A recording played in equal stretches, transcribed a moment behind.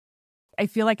I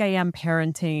feel like I am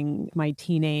parenting my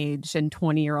teenage and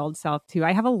 20-year-old self too.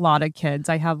 I have a lot of kids.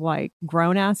 I have like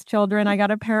grown ass children I got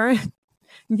to parent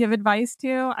and give advice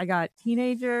to. I got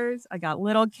teenagers. I got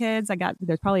little kids.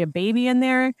 There's probably a baby in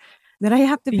there that I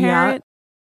have to Yeah. parent.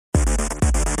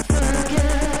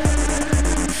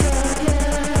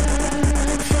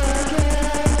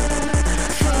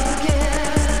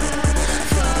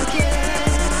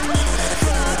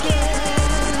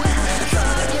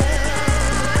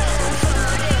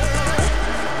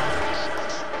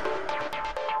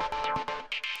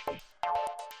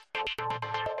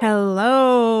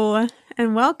 Hello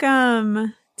and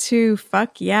welcome to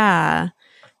Fuck Yeah,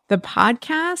 the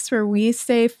podcast where we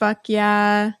say fuck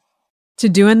yeah to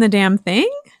doing the damn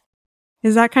thing.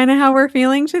 Is that kind of how we're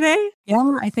feeling today?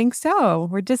 Yeah, I think so.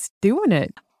 We're just doing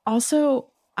it. Also,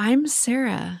 I'm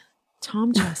Sarah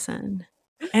Tomchesson,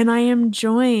 and I am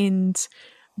joined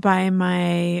by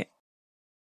my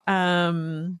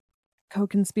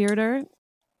Co-conspirator.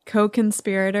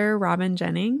 co-conspirator, Robin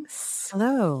Jennings.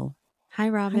 Hello. Hi,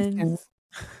 Robin.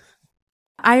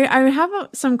 Hi, I have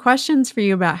some questions for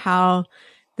you about how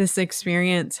this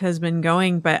experience has been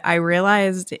going, but I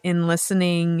realized in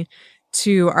listening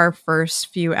to our first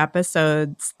few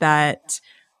episodes that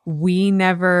we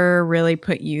never really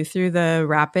put you through the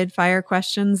rapid fire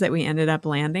questions that we ended up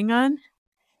landing on.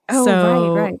 Oh,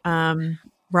 So, right.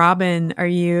 Robin, are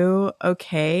you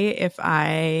okay if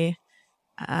I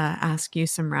ask you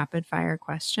some rapid fire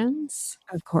questions?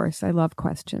 Of course. I love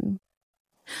questions.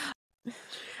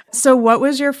 So what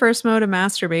was your first mode of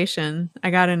masturbation? I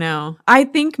got to know. I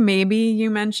think maybe you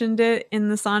mentioned it in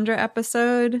the Sandra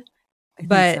episode, I think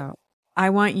but so.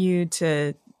 I want you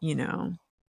to,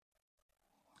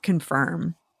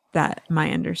 confirm that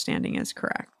my understanding is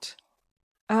correct.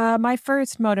 My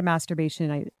first mode of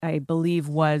masturbation, I believe,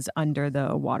 was under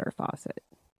the water faucet.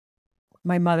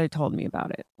 My mother told me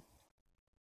about it.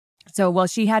 So, well,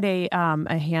 she had a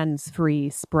hands-free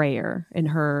sprayer in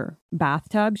her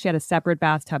bathtub. She had a separate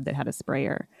bathtub that had a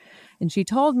sprayer. And she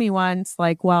told me once,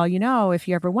 like, well, if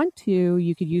you ever want to,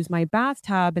 you could use my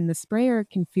bathtub and the sprayer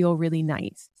can feel really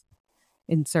nice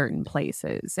in certain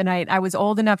places. And I was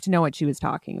old enough to know what she was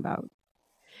talking about.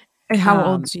 And how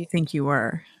old do you think you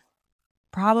were?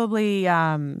 Probably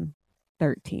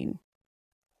 13.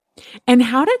 And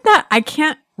how did that, I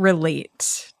can't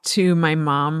relate to my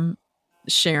mom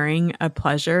sharing a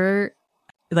pleasure,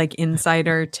 like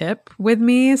insider tip with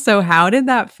me. So how did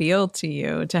that feel to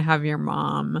you to have your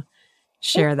mom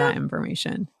share that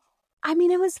information? I mean,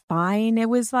 it was fine. It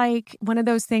was like one of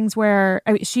those things where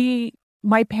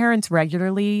my parents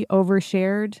regularly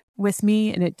overshared with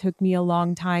me, and it took me a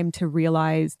long time to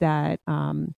realize that,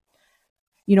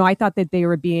 I thought that they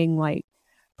were being like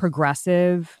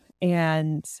progressive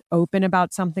and open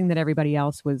about something that everybody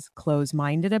else was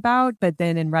closed-minded about. But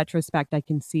then in retrospect, I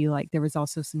can see like there was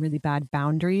also some really bad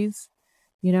boundaries,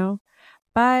 you know?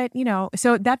 But,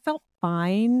 so that felt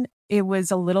fine. It was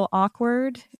a little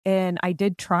awkward and I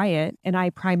did try it, and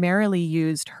I primarily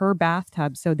used her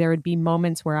bathtub. So there would be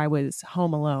moments where I was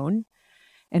home alone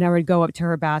and I would go up to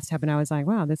her bathtub and I was like,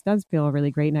 wow, this does feel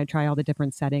really great. And I'd try all the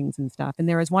different settings and stuff. And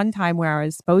there was one time where I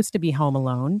was supposed to be home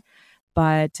alone,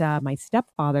 but my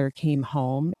stepfather came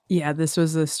home. Yeah, this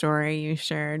was the story you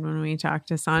shared when we talked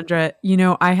to Sandra.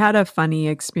 I had a funny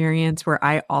experience where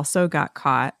I also got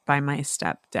caught by my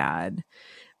stepdad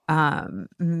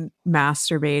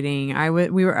masturbating. I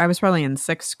was probably in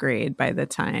 6th grade by the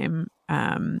time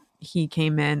he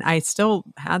came in. I still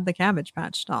had the Cabbage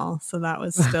Patch doll, so that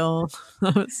was still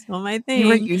my thing. You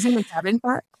were using the Cabbage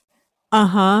Patch?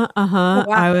 Uh-huh. Oh,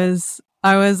 wow.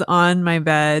 I was on my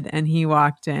bed and he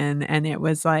walked in and it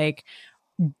was like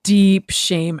deep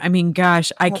shame. I mean,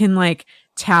 gosh, I can like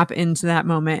tap into that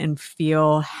moment and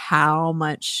feel how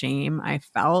much shame I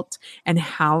felt and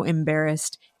how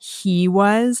embarrassed he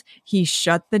was. He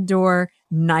shut the door.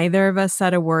 Neither of us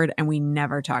said a word and we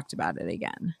never talked about it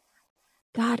again.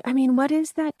 God, I mean, what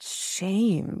is that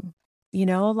shame?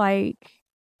 Like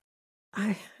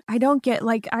I don't get,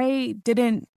 like, I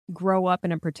didn't grow up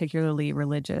in a particularly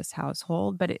religious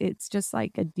household, but it's just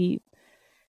like a deep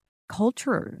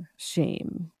culture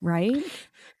shame, right?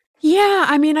 Yeah,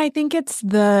 I mean, I think it's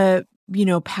the,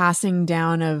 passing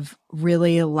down of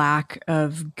really lack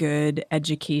of good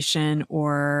education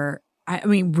or, I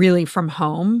mean, really from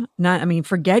home.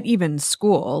 Forget even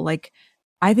school. Like,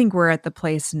 I think we're at the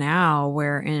place now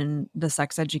where in the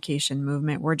sex education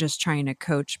movement, we're just trying to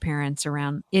coach parents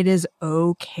around it is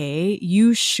okay.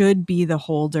 You should be the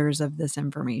holders of this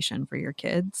information for your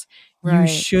kids. You Right.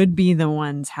 should be the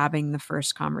ones having the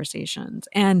first conversations.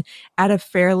 And at a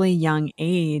fairly young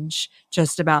age,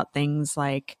 just about things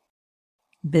like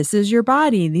this is your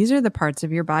body. These are the parts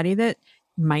of your body that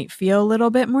might feel a little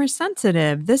bit more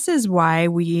sensitive. This is why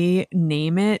we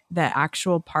name it the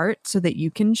actual part so that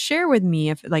you can share with me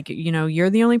if, like, you know, you're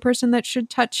the only person that should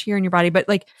touch here in your body. But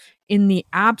like in the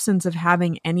absence of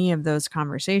having any of those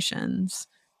conversations,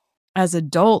 as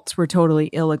adults, we're totally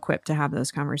ill-equipped to have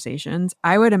those conversations.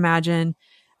 I would imagine,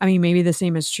 I mean, maybe the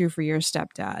same is true for your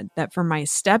stepdad, that for my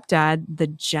stepdad, the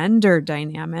gender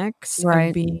dynamics of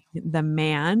Right. being the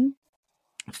man,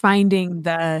 finding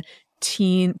the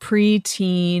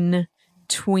preteen,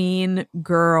 tween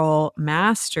girl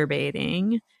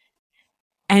masturbating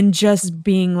and just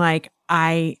being like,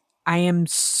 I am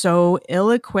so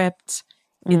ill-equipped.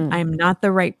 Mm. I'm not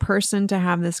the right person to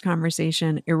have this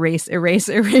conversation. Erase, erase,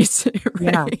 erase,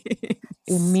 Yeah. erase.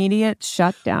 Immediate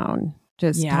shutdown.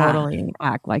 Just Yeah. totally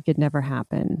act like it never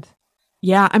happened.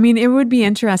 Yeah. I mean, it would be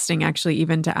interesting actually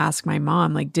even to ask my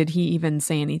mom, like, did he even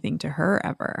say anything to her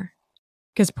ever?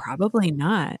 Because probably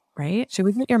not, right? Should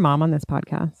we get your mom on this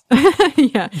podcast?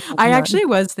 Yeah. I actually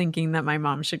was thinking that my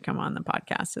mom should come on the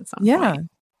podcast at some Yeah. point.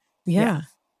 Yeah.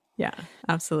 Yeah,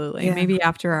 absolutely. Yeah. Maybe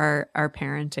after our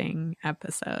parenting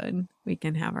episode, we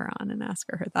can have her on and ask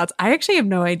her thoughts. I actually have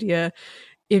no idea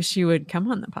if she would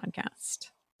come on the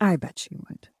podcast. I bet she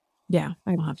would. Yeah,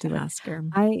 I we'll bet have she to would. ask her.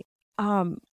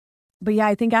 But yeah,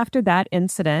 I think after that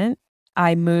incident,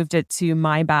 I moved it to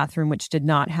my bathroom, which did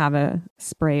not have a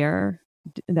sprayer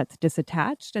that's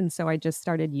disattached. And so I just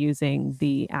started using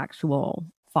the actual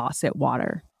faucet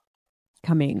water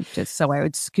coming just so I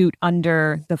would scoot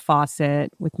under the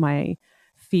faucet with my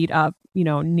feet up, you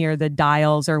know, near the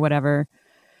dials or whatever.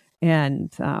 And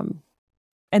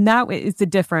that is a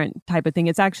different type of thing.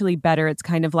 It's actually better. It's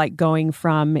kind of like going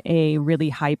from a really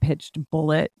high pitched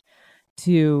bullet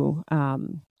to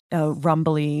a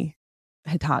rumbly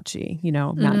Hitachi, you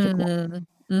know, magic wand.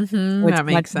 So it's That much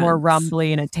makes more sense.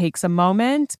 rumbly and it takes a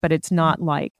moment, but it's not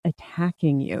like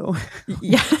attacking you.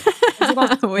 Yeah. Which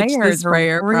the Sprayers are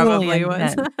sprayer really probably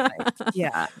was. intense.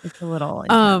 Yeah, it's a little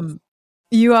intense.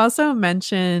 You also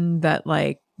mentioned that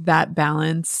like that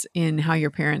balance in how your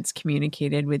parents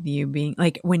communicated with you being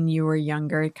like when you were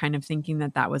younger, kind of thinking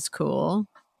that that was cool.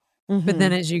 But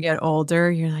then Mhm. as you get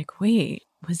older, you're like, wait,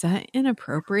 was that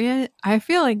inappropriate? I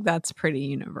feel like that's pretty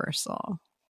universal.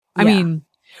 I Yeah. mean,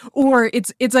 or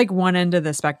it's like one end of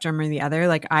the spectrum or the other.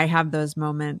 Like I have those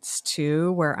moments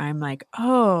too where I'm like,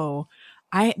 oh,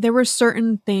 there were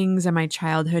certain things in my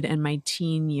childhood and my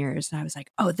teen years that I was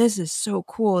like, oh, this is so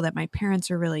cool that my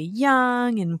parents are really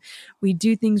young and we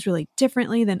do things really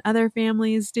differently than other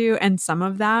families do. And some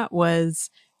of that was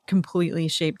completely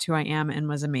shaped who I am and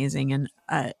was amazing in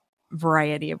a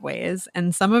variety of ways.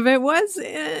 And some of it was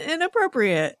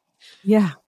inappropriate. Yeah.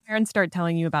 Parents start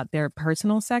telling you about their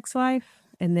personal sex life,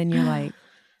 and then you're like,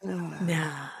 "Ugh,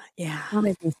 Nah, yeah. don't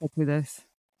make me sit through this."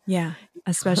 Yeah,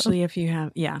 especially if you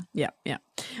have yeah.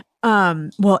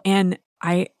 Well, and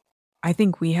I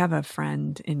think we have a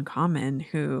friend in common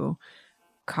who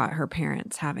caught her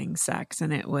parents having sex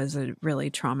and it was a really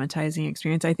traumatizing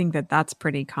experience. I think that that's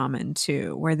pretty common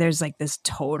too, where there's like this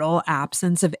total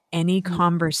absence of any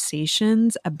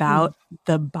conversations about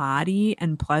the body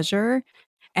and pleasure.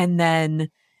 And then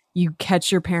you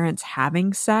catch your parents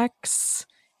having sex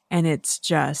and it's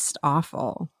just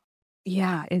awful.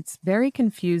 Yeah, it's very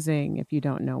confusing if you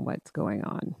don't know what's going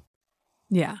on.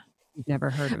 Yeah. You've never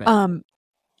heard of it.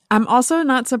 I'm also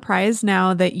not surprised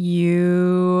now that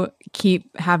you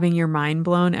keep having your mind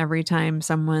blown every time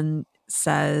someone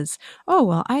says, "Oh,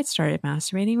 well, I started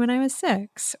masturbating when I was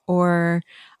 6," or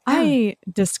Yeah. "I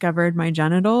discovered my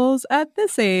genitals at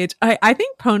this age." I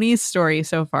think Pony's story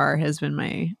so far has been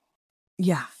my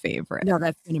Yeah. favorite. No,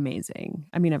 that's been amazing.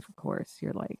 I mean, of course,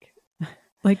 you're like,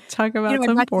 Like, talk you about know, and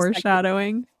some not just like the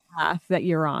foreshadowing. path that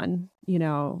you're on, you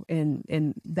know,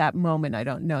 in that moment, I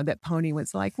don't know that Pony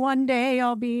was like, one day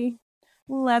I'll be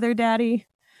leather daddy.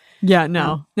 Yeah,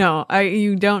 Um, no,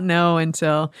 you don't know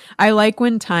until I like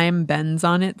when time bends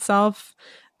on itself.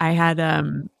 I had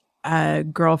a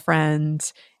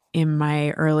girlfriend in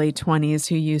my early 20s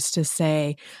who used to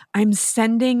say, "I'm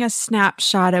sending a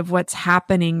snapshot of what's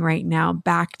happening right now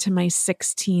back to my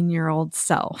 16-year-old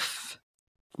self."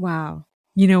 wow.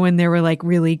 You know, when they were like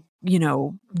really, you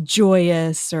know,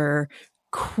 joyous or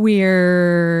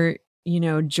queer, you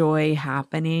know, joy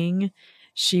happening,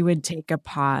 she would take a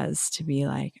pause to be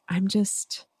like, I'm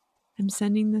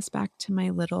sending this back to my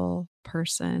little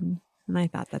person. And I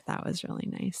thought that that was really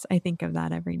nice. I think of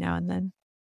that every now and then.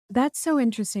 That's so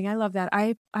interesting. I love that.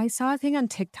 I saw a thing on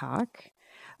TikTok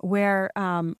where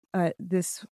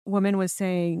this woman was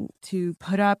saying to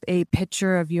put up a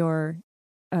picture of your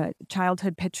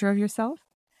childhood picture of yourself.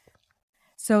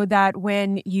 so that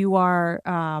when you are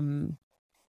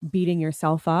beating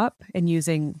yourself up and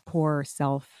using poor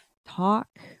self-talk,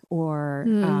 or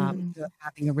Mm. you're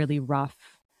having a really rough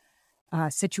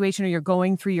situation, or you're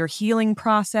going through your healing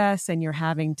process and you're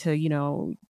having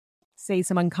to, say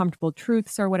some uncomfortable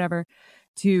truths or whatever,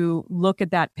 to look at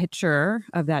that picture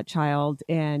of that child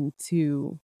and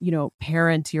to,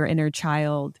 parent your inner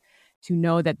child, to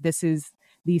know that this is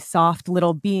the soft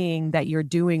little being that you're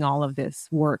doing all of this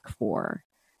work for.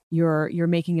 You're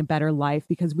making a better life,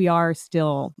 because we are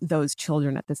still those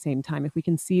children at the same time. If we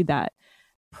can see that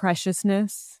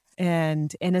preciousness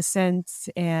and innocence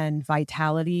and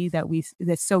vitality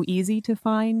that's so easy to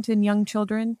find in young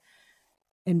children,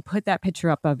 and put that picture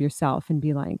up of yourself and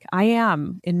be like, I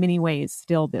am in many ways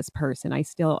still this person. I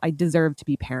deserve to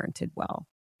be parented well.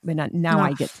 But now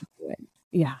I Oh, get to do it.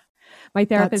 Yeah. My that's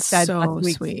therapist said last so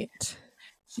week, sweet.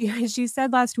 she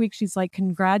said last week, she's like,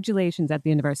 congratulations, at the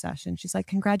end of our session. She's like,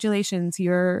 congratulations,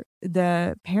 you're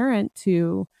the parent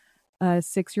to a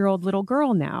 6-year-old little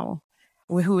girl now,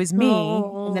 who is me.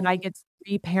 And then I Oh. get to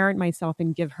reparent myself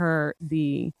and give her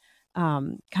the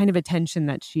kind of attention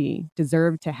that she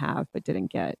deserved to have, but didn't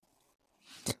get.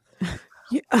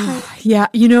 Yeah,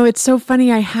 yeah, it's so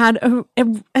funny. I had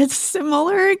a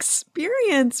similar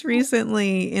experience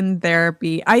recently in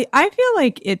therapy. I feel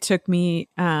like it took me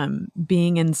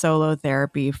being in solo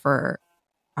therapy for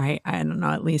I don't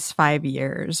know, at least 5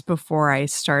 years before I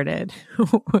started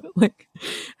like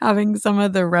having some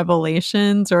of the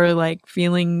revelations, or like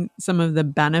feeling some of the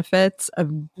benefits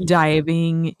of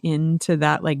diving into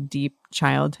that like deep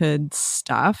childhood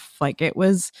stuff. Like it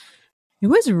was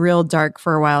real dark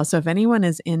for a while. So if anyone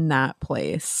is in that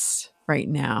place right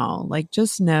now, like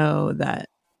just know that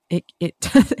it it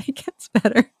gets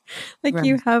better. Like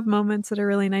you Right. have moments that are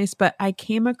really nice. But I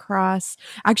came across,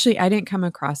 actually I didn't come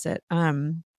across it.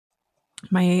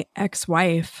 My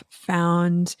ex-wife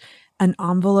found an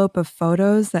envelope of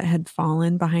photos that had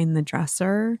fallen behind the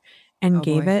dresser and Oh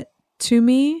gave boy. it to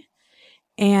me.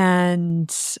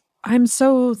 And I'm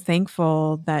so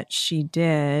thankful that she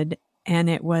did. And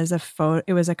it was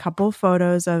a couple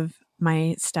photos of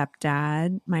my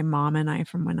stepdad, my mom and I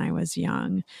from when I was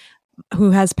young, my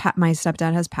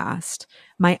stepdad has passed.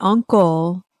 My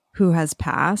uncle who has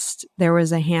passed, there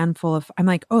was a handful of, I'm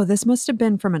like, "Oh, this must have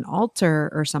been from an altar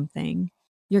or something."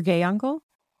 Your gay uncle?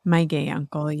 My gay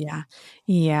uncle, yeah.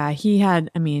 Yeah, he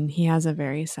has a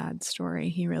very sad story.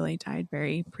 He really died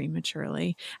very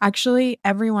prematurely. Actually,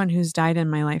 everyone who's died in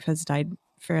my life has died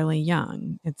fairly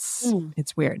young. Mm.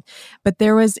 It's weird. But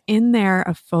there was in there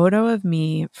a photo of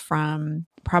me from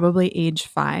probably age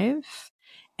 5,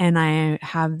 and I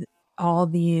have all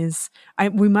these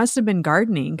we must have been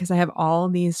gardening, because I have all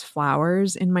these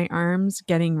flowers in my arms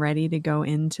getting ready to go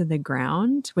into the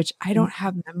ground, which I Mm. don't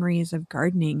have memories of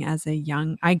gardening as a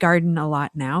young. I garden a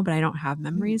lot now, but I don't have Mm.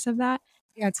 memories of that.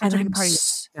 Yeah, it's And such a big part of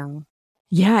your life now.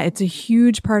 yeah, it's a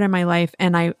huge part of my life.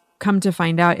 And I come to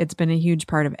find out it's been a huge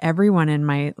part of everyone in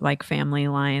my like family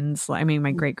lines. I mean,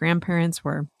 my Mm. great grandparents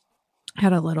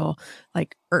had a little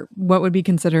like what would be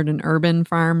considered an urban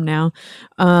farm now.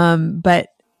 But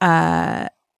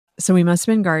so we must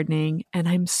have been gardening, and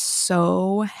I'm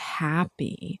so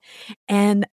happy.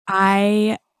 And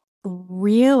I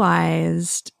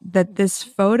realized that this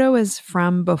photo is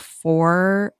from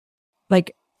before,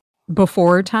 like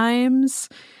before times,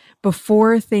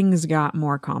 before things got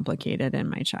more complicated in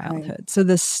my Right. childhood. So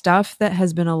the stuff that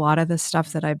has been a lot of the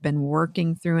stuff that I've been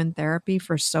working through in therapy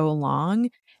for so long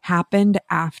happened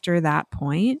after that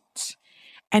point.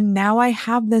 And now I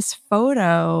have this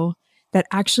photo that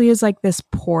actually is like this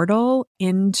portal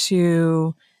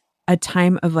into a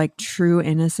time of like true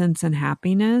innocence and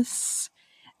happiness,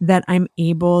 that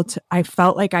I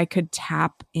felt like I could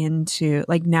tap into,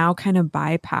 like now kind of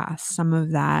bypass some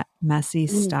of that messy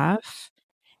Mm. stuff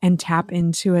and tap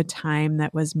into a time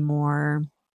that was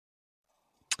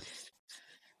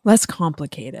less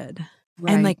complicated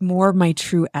and Right. like more of my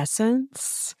true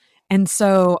essence. And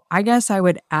so I guess I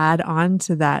would add on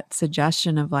to that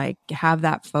suggestion of like have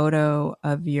that photo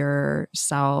of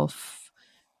yourself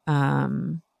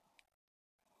um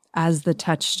as the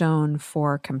touchstone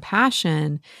for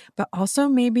compassion, but also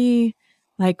maybe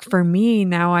like for me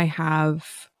now I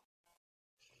have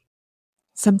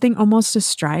something almost to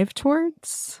strive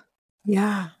towards.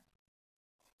 Yeah.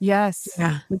 Yes.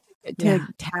 Yeah. To Yeah.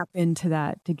 tap into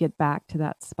that, to get back to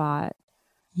that spot.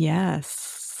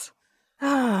 Yes.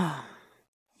 Oh,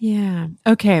 Yeah.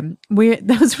 Okay.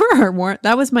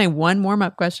 That was my one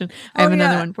warm-up question. I have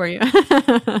another yeah. one for you.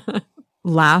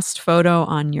 Last photo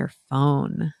on your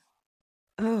phone.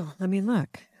 Oh, let me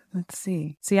look. Let's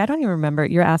see. See, I don't even remember.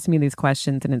 You're asking me these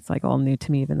questions and it's like all new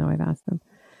to me, even though I've asked them.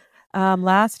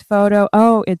 Last photo.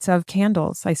 Oh, it's of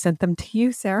candles. I sent them to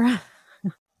you, Sarah,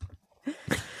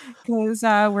 because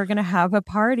we're gonna have a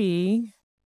party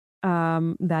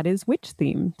that is witch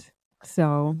themed.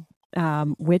 So,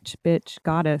 witch, bitch,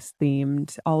 goddess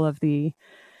themed. All of the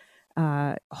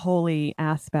holy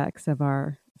aspects of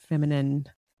our feminine.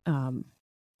 Um,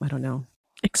 I don't know,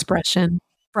 Expression.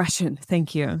 expression.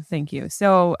 Thank you. Thank you.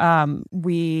 So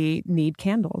we need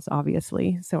candles,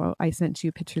 obviously. So I sent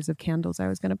you pictures of candles I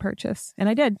was going to purchase, and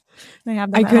I did. I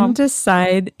have them I at couldn't home.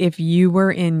 decide if you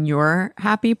were in your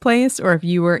happy place or if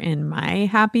you were in my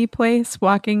happy place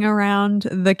walking around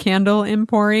the candle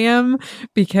emporium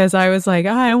because I was like,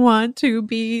 I want to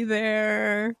be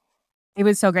there. It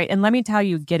was so great. And let me tell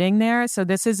you, getting there. So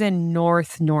this is in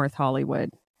North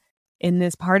Hollywood. In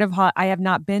this part of I have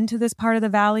not been to this part of the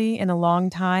valley in a long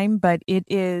time, but it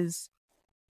is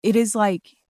like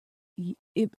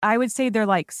I would say they're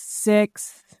like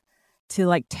 6 to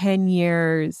like 10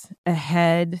 years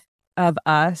ahead of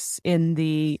us in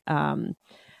the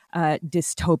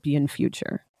dystopian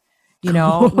future.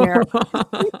 Where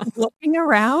looking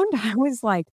around, I was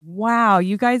like, wow,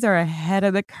 you guys are ahead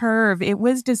of the curve. It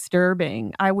was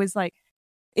disturbing. I was like,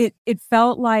 it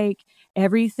felt like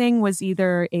everything was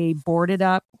either a boarded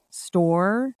up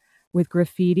store with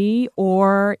graffiti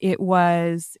or it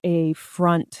was a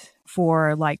front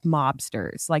for like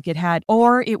mobsters. Like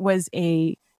or it was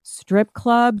a strip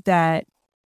club that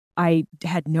I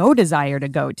had no desire to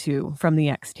go to from the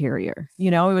exterior.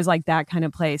 It was like that kind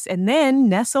of place. And then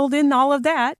nestled in all of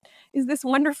that is this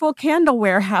wonderful candle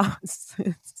warehouse.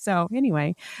 So,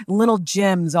 anyway, little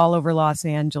gems all over Los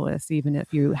Angeles, even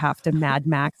if you have to Mad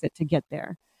Max it to get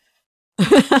there.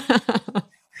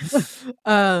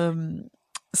 um,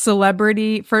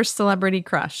 first celebrity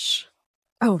crush.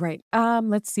 Oh, right.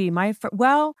 Let's see.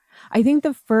 Well, I think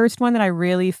the first one that I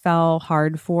really fell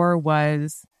hard for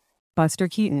was Buster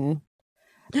Keaton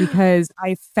because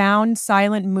I found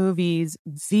silent movies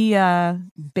via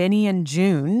Benny and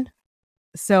June.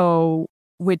 So,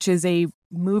 which is a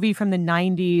movie from the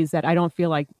 90s that I don't feel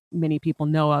like many people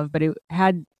know of, but it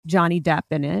had Johnny Depp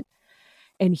in it.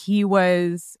 And he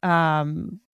was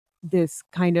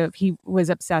he was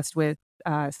obsessed with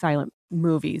silent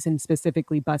movies and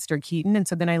specifically Buster Keaton. And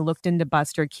so then I looked into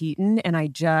Buster Keaton and I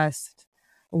just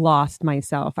lost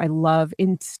myself.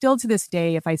 And still to this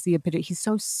day, if I see a picture, he's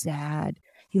so sad.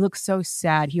 He looks so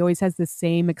sad. He always has the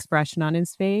same expression on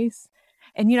his face.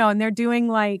 And they're doing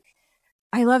like,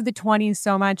 I love the 20s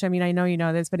so much. I mean, I know you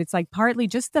know this, but it's like partly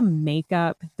just the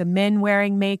makeup, the men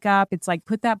wearing makeup. It's like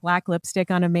put that black lipstick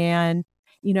on a man,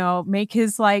 make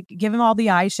give him all the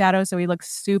eyeshadow so he looks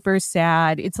super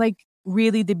sad. It's like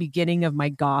really the beginning of my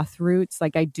goth roots.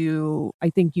 Like I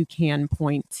think you can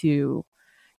point to,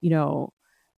 you know,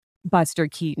 Buster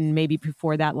Keaton, maybe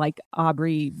before that, like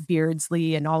Aubrey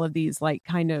Beardsley and all of these like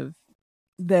kind of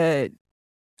the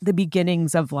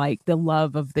beginnings of like the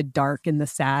love of the dark and the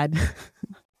sad.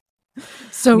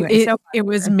 So Anyway, it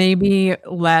was maybe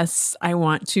less I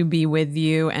want to be with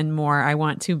you and more I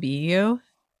want to be you.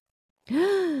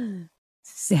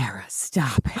 Sarah,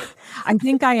 stop it. I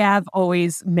think I have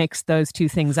always mixed those two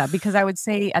things up because I would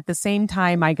say at the same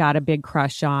time I got a big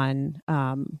crush on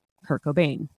Kurt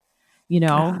Cobain,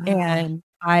 and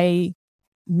I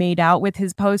made out with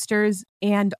his posters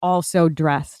and also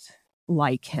dressed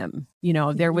like him.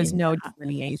 There was no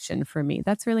delineation for me.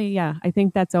 That's really, yeah, I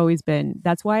think that's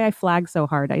why I flag so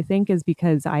hard, I think, is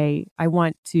because I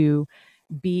want to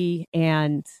be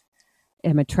and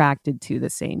am attracted to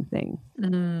the same thing.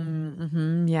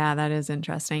 Mm-hmm. Yeah, that is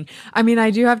interesting. I mean,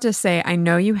 I do have to say, I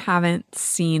know you haven't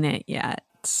seen it yet,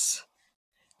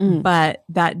 but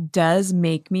that does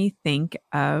make me think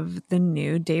of the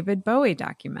new David Bowie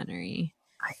documentary.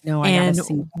 I know, and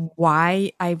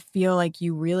why I feel like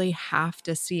you really have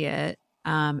to see it.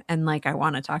 And like, I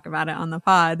want to talk about it on the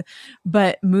pod,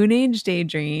 but Moon Age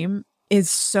Daydream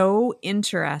is so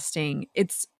interesting.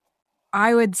 It's,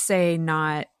 I would say,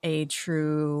 not a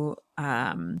true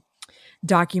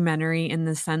documentary in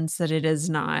the sense that it is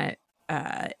not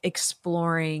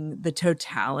exploring the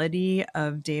totality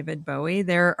of David Bowie.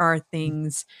 There are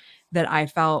things that I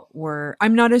felt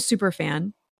I'm not a super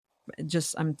fan,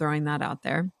 just I'm throwing that out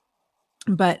there.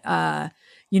 But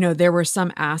there were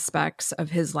some aspects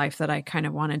of his life that I kind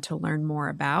of wanted to learn more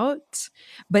about,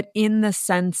 but in the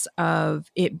sense of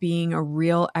it being a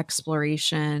real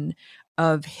exploration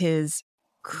of his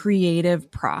creative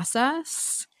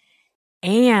process,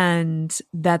 and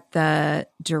that the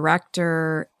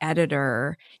director,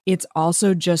 editor, it's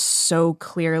also just so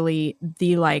clearly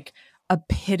the like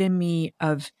epitome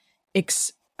of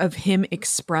of him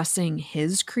expressing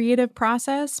his creative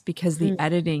process, because the Mm.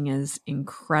 editing is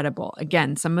incredible.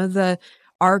 Again, some of the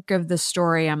arc of the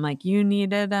story, I'm like, you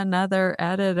needed another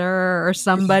editor or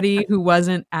somebody who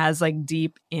wasn't as like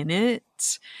deep in it,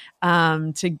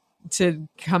 to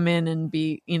come in and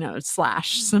be,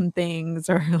 slash some things,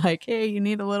 or like, hey, you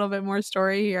need a little bit more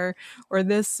story here, or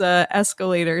this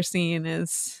escalator scene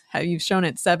is how you've shown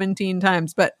it 17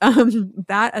 times. But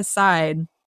that aside,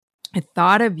 I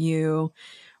thought of you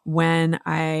when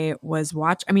I was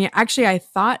I mean, actually, I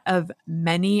thought of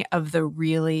many of the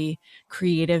really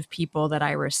creative people that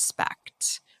I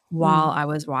respect while Mm. I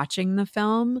was watching the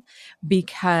film,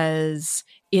 because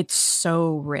it's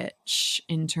so rich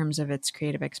in terms of its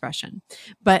creative expression.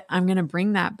 But I'm going to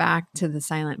bring that back to the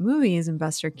silent movies and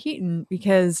Buster Keaton,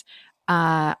 because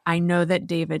I know that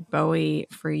David Bowie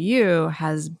for you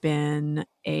has been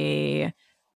uh,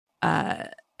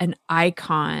 an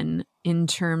icon in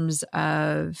terms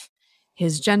of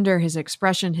his gender, his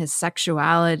expression, his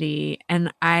sexuality.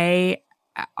 And I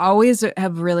always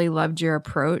have really loved your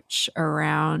approach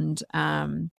around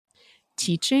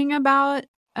teaching about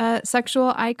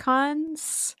sexual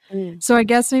icons. Mm. So I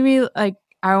guess maybe like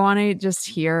I want to just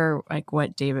hear like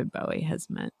what David Bowie has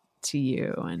meant to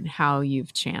you and how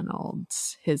you've channeled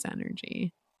his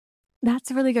energy.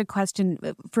 That's a really good question.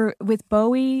 With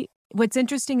Bowie, what's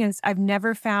interesting is I've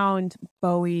never found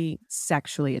Bowie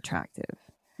sexually attractive.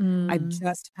 I've Mm.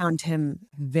 just found him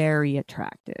very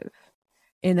attractive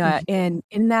Mhm.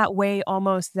 in that way,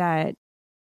 almost that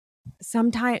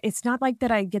sometimes it's not like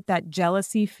that I get that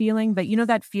jealousy feeling, but you know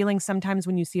that feeling sometimes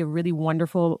when you see a really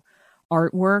wonderful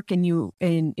artwork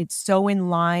and it's so in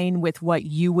line with what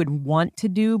you would want to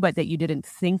do, but that you didn't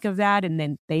think of that, and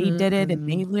then they did it and Mhm.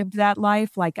 they lived that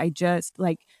life. Like I just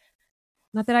like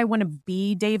not that I want to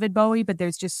be David Bowie, but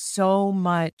there's just so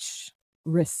much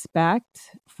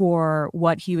respect for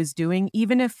what he was doing,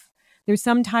 even if there's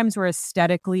some times where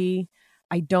aesthetically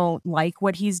I don't like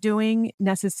what he's doing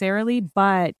necessarily,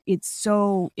 but it's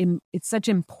such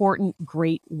important,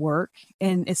 great work,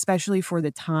 and especially for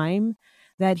the time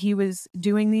that he was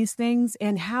doing these things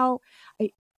and how I,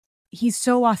 he's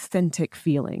so authentic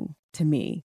feeling to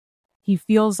me. He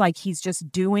feels like he's just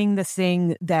doing the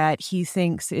thing that he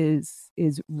thinks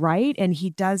is right, and he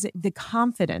does it the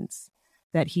confidence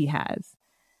that he has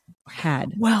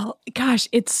had. Well, gosh,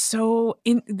 it's so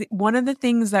one of the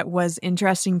things that was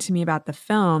interesting to me about the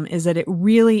film is that it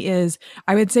really is,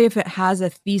 I would say if it has a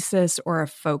thesis or a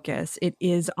focus, it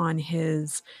is on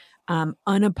his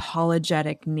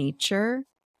unapologetic nature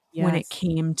when it Yes.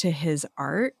 came to his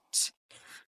art.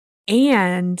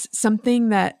 And something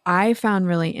that I found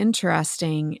really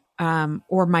interesting,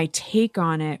 or my take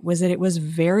on it, was that it was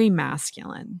very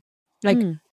masculine. Like,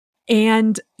 Mm,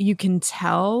 and you can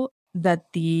tell that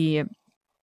the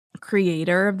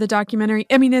creator of the documentary,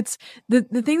 I mean, it's the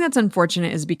thing that's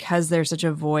unfortunate is because there's such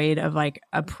a void of like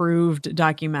approved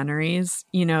documentaries,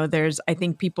 I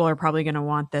think people are probably going to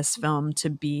want this film to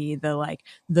be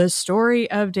the story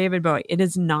of David Bowie. It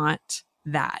is not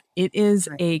that. It is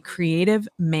right. a creative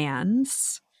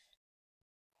man's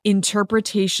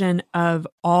interpretation of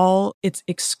all, it's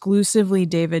exclusively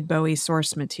David Bowie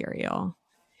source material,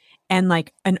 and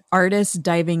like an artist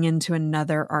diving into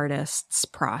another artist's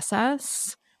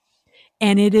process,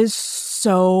 and it is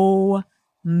so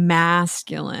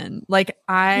masculine. Like Mm,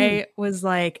 I was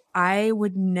like, I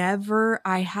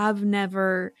have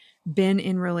never been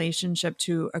in relationship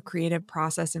to a creative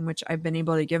process in which I've been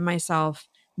able to give myself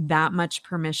that much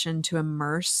permission to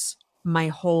immerse my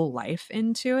whole life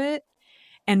into it.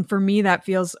 And for me, that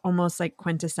feels almost like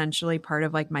quintessentially part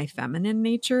of like my feminine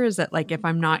nature, is that like if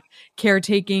I'm not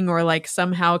caretaking or like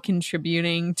somehow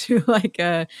contributing to like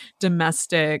a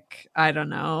domestic, I don't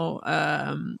know,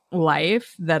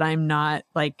 life, that I'm not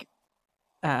like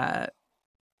uh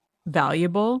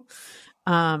valuable,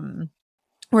 um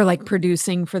or like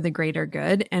producing for the greater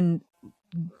good. And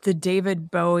the David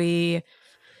Bowie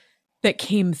that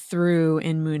came through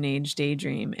in Moon Age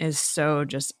Daydream is so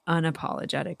just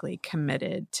unapologetically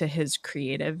committed to his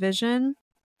creative vision.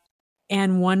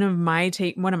 And one of my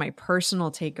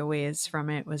personal takeaways from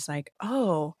it was like,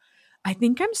 oh, I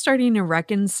think I'm starting to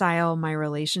reconcile my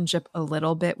relationship a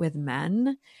little bit with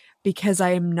men, because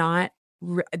I am not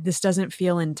this doesn't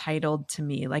feel entitled to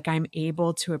me. Like I'm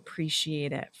able to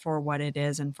appreciate it for what it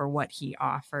is and for what he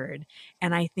offered.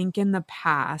 And I think in the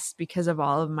past, because of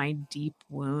all of my deep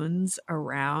wounds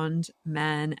around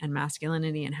men and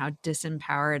masculinity and how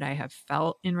disempowered I have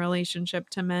felt in relationship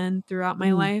to men throughout my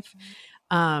mm, life,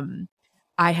 um,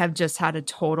 I have just had a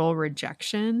total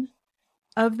rejection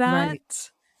of right.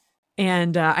 that.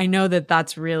 And I know that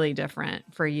that's really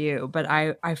different for you, but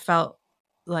I felt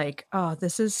like, oh,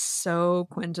 this is so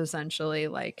quintessentially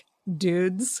like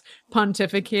dudes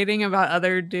pontificating about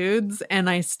other dudes, and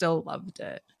I still loved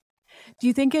it. Do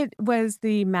you think it was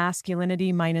the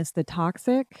masculinity minus the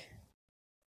toxic?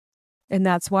 And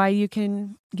that's why you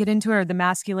can get into it, or the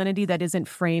masculinity that isn't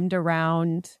framed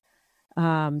around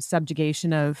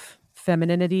subjugation of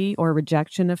femininity or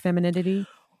rejection of femininity?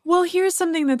 Well, here's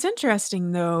something that's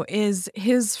interesting though, is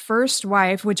his first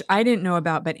wife, which I didn't know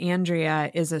about, but Andrea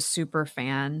is a super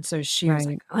fan. So she was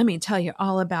like, Right. let me tell you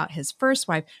all about his first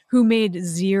wife, who made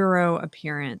zero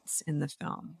appearance in the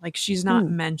film. Like she's not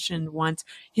Mm, mentioned once.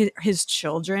 His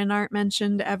children aren't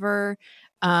mentioned ever.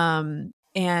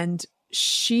 And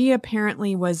she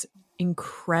apparently was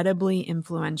incredibly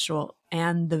influential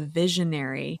and the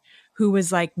visionary who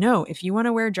was like, no, if you want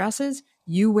to wear dresses,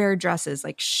 you wear dresses.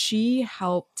 Like she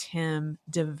helped him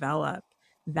develop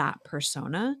that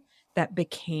persona that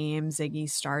became Ziggy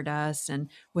Stardust and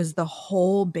was the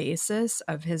whole basis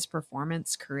of his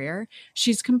performance career.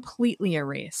 She's completely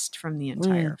erased from the mm.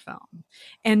 entire film.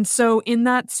 And so, in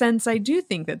that sense, I do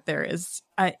think that there is,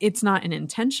 it's not an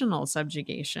intentional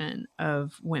subjugation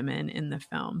of women in the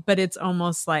film, but it's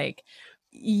almost like,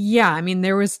 yeah, I mean,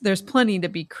 there's plenty to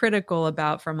be critical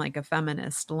about from like a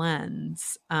feminist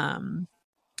lens.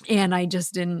 And I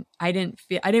didn't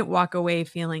walk away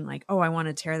feeling like, oh, I want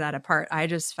to tear that apart. I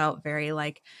just felt very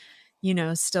like,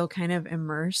 still kind of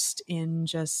immersed in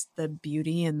just the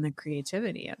beauty and the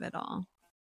creativity of it all.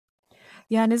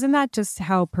 Yeah, and isn't that just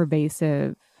how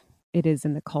pervasive it is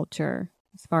in the culture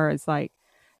as far as like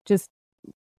just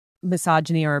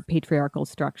misogyny or patriarchal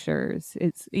structures?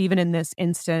 It's even in this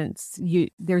instance, you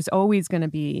there's always going to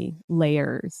be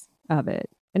layers of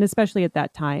it. And especially at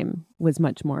that time was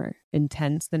much more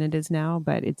intense than it is now,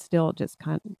 but it's still just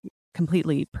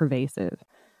completely pervasive.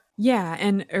 Yeah,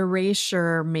 and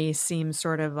erasure may seem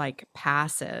sort of like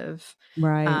passive,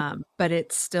 Right. but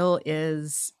it still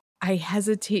is. I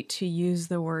hesitate to use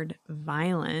the word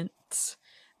violent,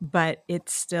 but it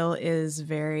still is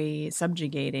very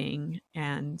subjugating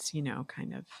and,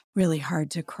 kind of really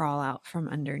hard to crawl out from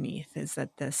underneath is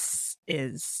that this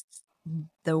is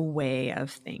the way of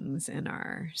things in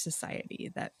our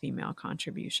society, that female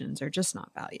contributions are just not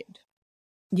valued.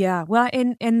 Yeah. Well,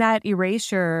 in that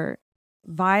erasure,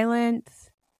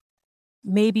 violence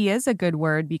maybe is a good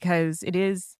word because it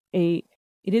is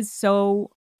so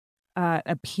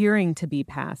appearing to be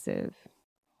passive.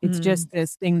 It's Mm. just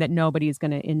this thing that nobody's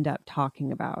going to end up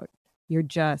talking about.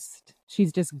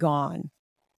 She's just gone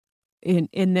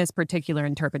in this particular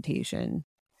interpretation.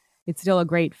 It's still a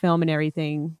great film and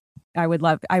everything. I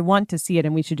want to see it,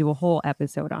 and we should do a whole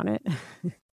episode on it.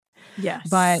 But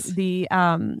Yes. the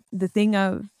thing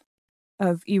of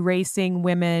erasing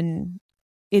women,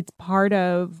 it's part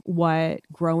of what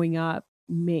growing up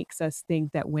makes us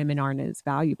think that women aren't as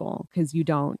valuable because you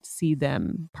don't see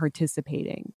them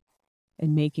participating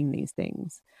and making these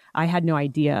things. I had no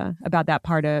idea about that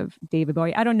part of David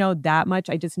Bowie. I don't know that much.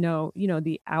 I just know,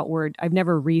 the outward. I've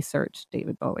never researched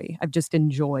David Bowie. I've just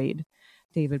enjoyed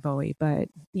David Bowie. But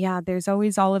yeah, there's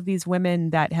always all of these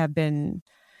women that have been,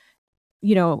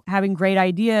 having great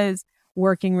ideas,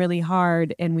 working really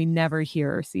hard, and we never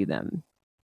hear or see them.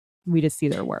 We just see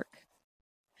their work.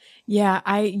 Yeah,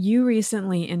 you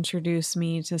recently introduced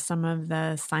me to some of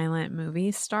the silent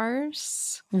movie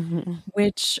stars, Mhm.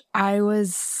 which I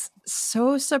was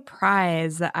so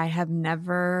surprised that I have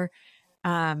never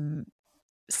um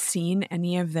seen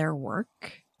any of their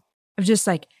work. Of just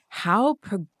like how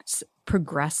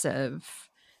progressive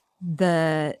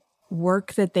the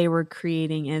work that they were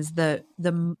creating is,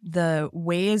 the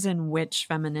ways in which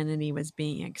femininity was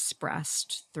being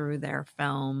expressed through their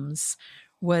films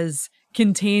was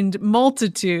contained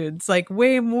multitudes, like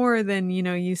way more than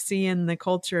you see in the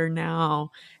culture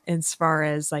now as far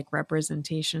as like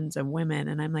representations of women.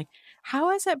 And I'm like,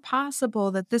 how is it possible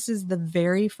that this is the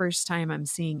very first time I'm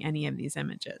seeing any of these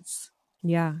images?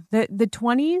 Yeah. The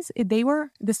 20s, they were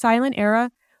the silent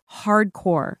era,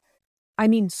 hardcore. I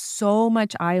mean, so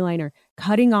much eyeliner,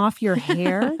 cutting off your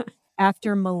hair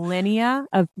after millennia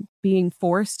of being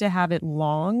forced to have it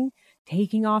long,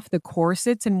 taking off the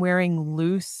corsets and wearing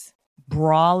loose,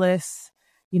 braless,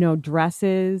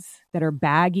 dresses that are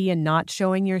baggy and not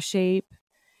showing your shape.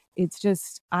 It's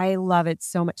just, I love it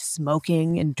so much.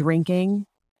 Smoking and drinking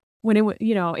when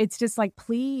it's just like,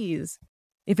 please,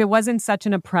 if it wasn't such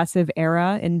an oppressive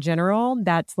era in general,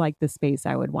 that's like the space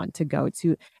I would want to go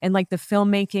to. And like the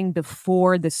filmmaking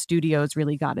before the studios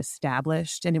really got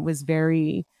established, and it was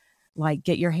very like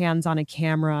get your hands on a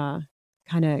camera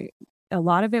kind of. A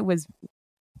lot of it was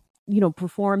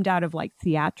performed out of like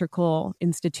theatrical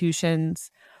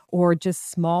institutions or just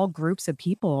small groups of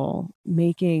people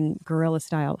making guerrilla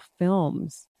style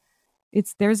films.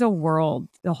 There's a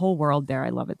whole world there. I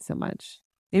love it so much.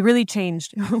 It really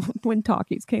changed when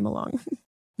talkies came along.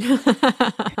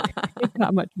 It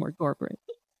got much more corporate.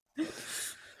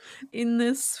 In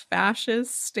this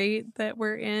fascist state that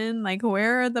we're in, like,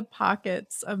 where are the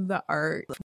pockets of the art?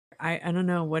 I don't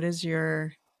know, what's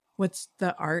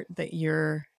the art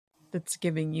that's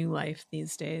giving you life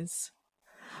these days?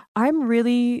 I'm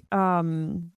really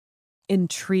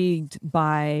intrigued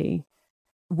by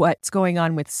what's going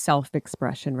on with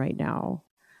self-expression right now.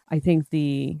 I think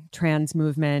the trans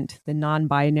movement, the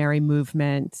non-binary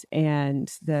movement, and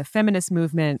the feminist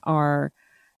movement are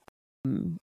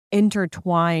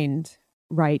intertwined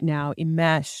right now,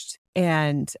 enmeshed,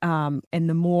 and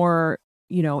the more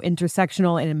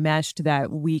intersectional and enmeshed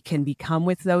that we can become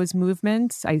with those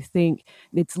movements, I think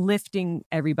it's lifting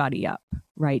everybody up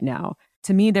right now.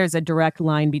 To me, there's a direct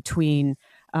line between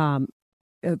the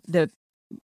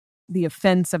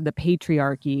offense of the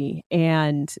patriarchy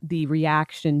and the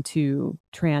reaction to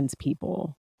trans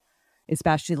people,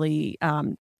 especially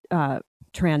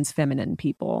trans feminine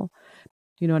people.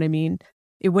 You know what I mean?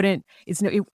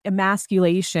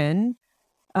 Emasculation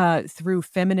through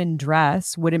feminine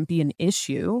dress wouldn't be an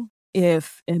issue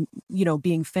if,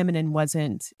 being feminine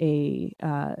wasn't a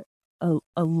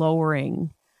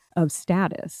lowering of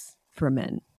status for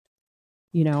men,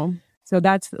 So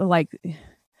that's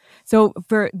so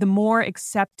for the more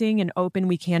accepting and open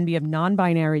we can be of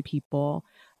non-binary people,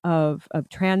 of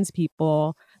trans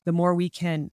people, the more we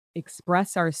can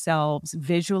express ourselves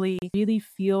visually. It really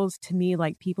feels to me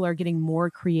like people are getting more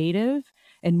creative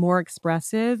and more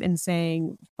expressive and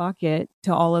saying fuck it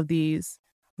to all of these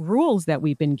rules that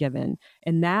we've been given.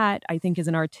 And that, I think, is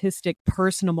an artistic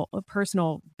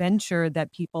personal venture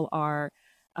that people are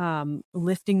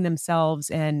lifting themselves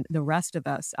and the rest of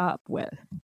us up with.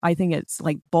 I think it's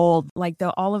like bold, like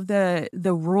all of the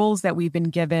rules that we've been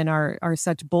given are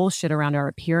such bullshit around our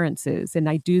appearances. And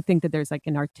I do think that there's like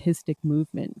an artistic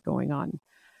movement going on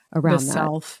around The that.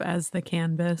 self as the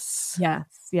canvas. Yes.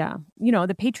 Yeah.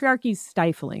 The patriarchy is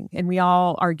stifling and we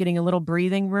all are getting a little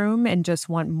breathing room and just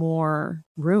want more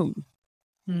room.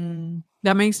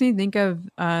 That makes me think of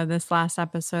this last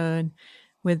episode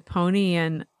with Pony.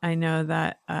 And I know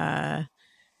that,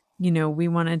 we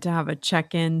wanted to have a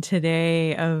check-in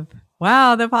today of,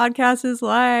 wow, the podcast is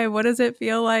live. What does it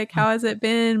feel like? How has it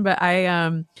been? But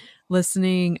I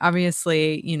listening,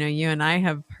 obviously, you and I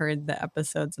have heard the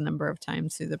episodes a number of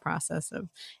times through the process of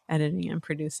editing and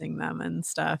producing them and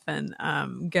stuff. And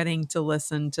getting to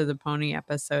listen to the Pony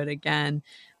episode again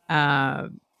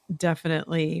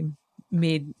definitely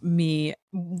made me,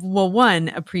 one,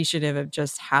 appreciative of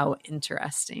just how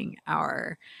interesting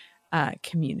our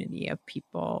community of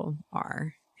people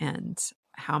are, and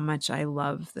how much I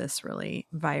love this really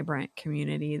vibrant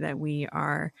community that we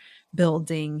are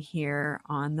building here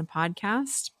on the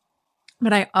podcast.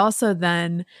 But I also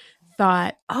then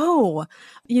thought, I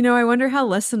wonder how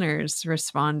listeners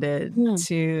responded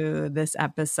to this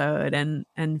episode and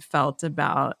felt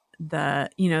about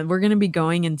we're going to be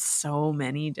going in so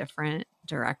many different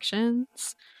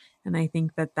directions. And I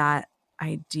think that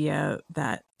idea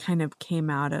that kind of came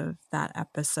out of that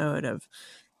episode of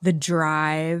the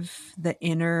drive, the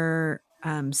inner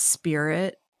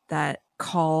spirit that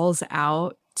calls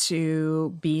out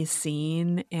to be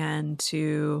seen and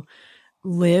to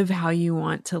live how you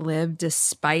want to live,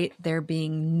 despite there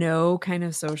being no kind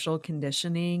of social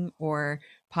conditioning or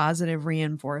positive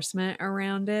reinforcement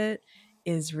around it,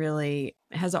 has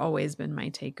always been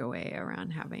my takeaway around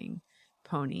having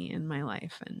Pony in my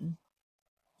life, and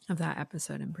of that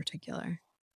episode in particular.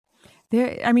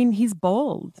 He's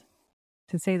bold,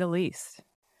 to say the least.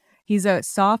 He's a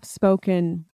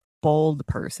soft-spoken, bold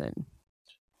person.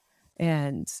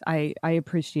 And I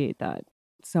appreciate that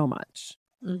so much.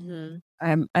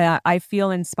 I feel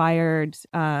inspired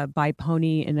by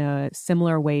Pony in a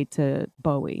similar way to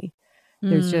Bowie.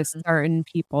 There's just certain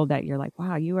people that you're like,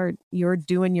 wow, you're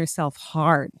doing yourself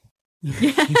hard.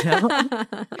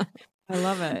 I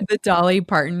love it. The Dolly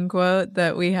Parton quote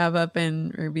that we have up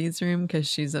in Ruby's room, because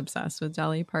she's obsessed with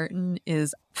Dolly Parton,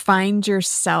 is find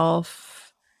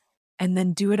yourself and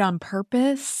then do it on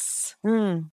purpose.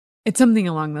 It's something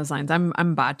along those lines.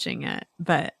 I'm botching it,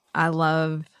 but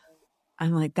I'm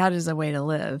like, that is a way to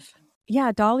live.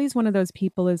 Yeah, Dolly's one of those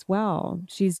people as well.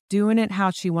 She's doing it how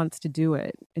she wants to do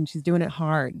it, and she's doing it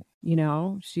hard.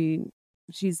 It's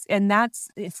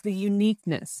the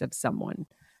uniqueness of someone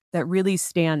that really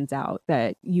stands out,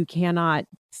 that you cannot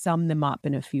sum them up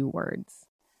in a few words.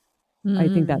 I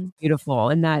think that's beautiful.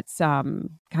 And that's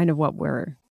kind of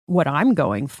what I'm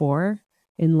going for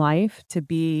in life to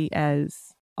be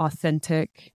as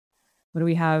authentic. What do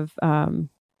we have?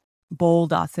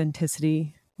 Bold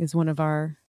authenticity is one of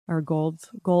our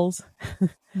goals.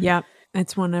 Yep.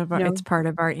 It's one of our, You it's know? part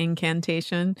of our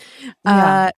incantation.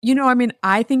 Yeah. I mean,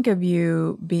 I think of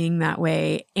you being that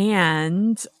way.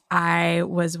 And I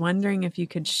was wondering if you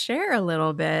could share a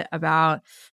little bit about,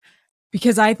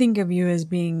 because I think of you as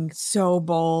being so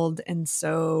bold and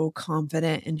so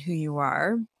confident in who you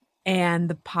are. And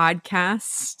the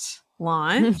podcast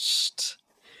launched,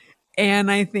 and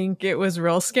I think it was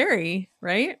real scary,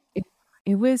 right? it,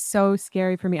 it was so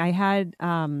scary for me. I had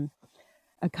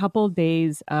a couple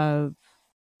days of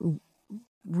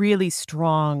really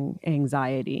strong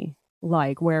anxiety,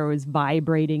 like where it was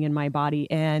vibrating in my body.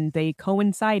 And they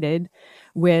coincided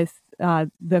with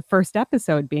the first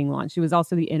episode being launched. It was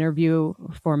also the interview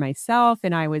for myself.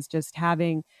 And I was just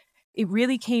having, it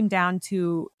really came down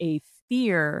to a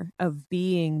fear of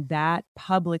being that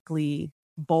publicly,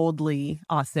 boldly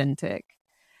authentic.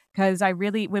 Because I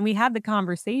really, when we had the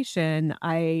conversation,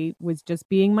 I was just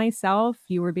being myself.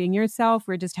 You were being yourself.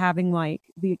 We're just having like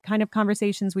the kind of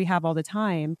conversations we have all the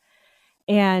time,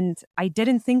 and I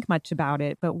didn't think much about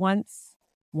it, but once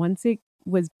it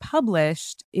was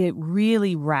published, it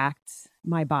really racked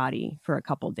my body for a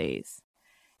couple days.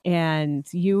 And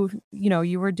you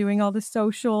were doing all the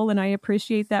social, and I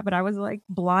appreciate that, but I was like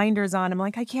blinders on. I'm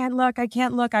like, I can't look, I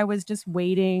can't look. I was just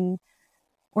waiting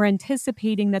or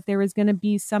anticipating that there was going to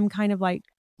be some kind of like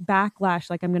backlash,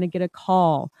 like I'm going to get a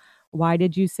call. Why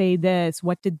did you say this?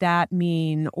 What did that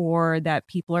mean? Or that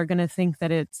people are going to think that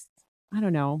it's, I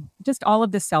don't know, just all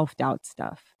of the self doubt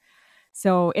stuff.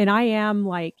 So, and I am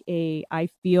like I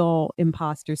feel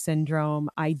imposter syndrome.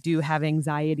 I do have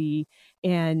anxiety,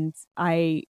 and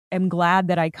I am glad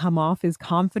that I come off as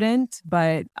confident,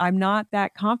 but I'm not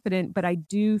that confident, but I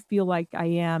do feel like I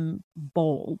am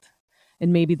bold.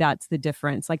 And maybe that's the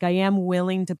difference. Like I am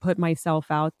willing to put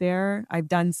myself out there. I've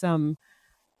done some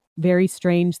very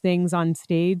strange things on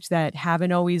stage that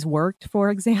haven't always worked,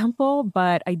 for example,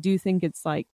 but I do think it's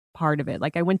like part of it.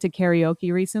 Like I went to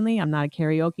karaoke recently. I'm not a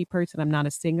karaoke person, I'm not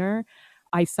a singer.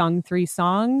 I sung 3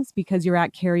 songs because you're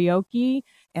at karaoke.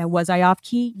 And was I off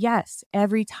key? Yes,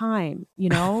 every time,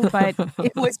 but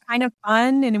it was kind of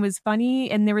fun and it was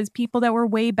funny. And there was people that were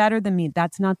way better than me.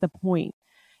 That's not the point.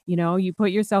 You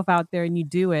put yourself out there and you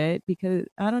do it because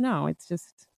I don't know. It's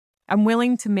just, I'm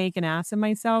willing to make an ass of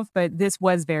myself, but this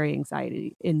was very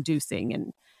anxiety inducing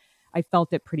and I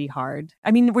felt it pretty hard.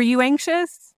 I mean, were you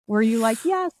anxious? Were you like,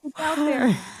 yes, it's out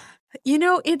there?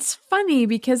 It's funny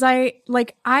because I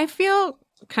feel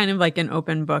kind of like an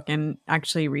open book. And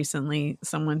actually, recently,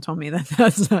 someone told me that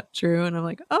that's not true. And I'm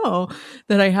like, oh,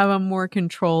 that I have a more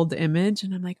controlled image.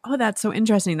 And I'm like, oh, that's so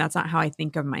interesting. That's not how I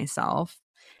think of myself.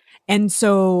 And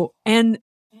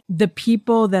the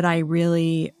people that I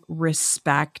really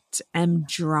respect, am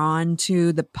drawn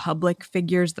to, the public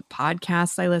figures, the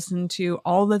podcasts I listen to,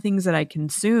 all the things that I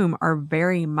consume are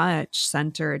very much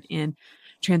centered in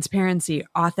transparency,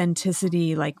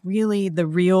 authenticity, like really the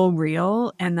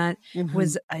real. And that Mhm.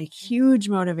 was a huge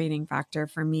motivating factor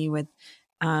for me with,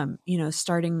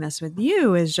 starting this with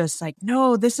you, is just like,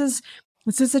 no, this is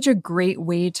such a great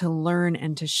way to learn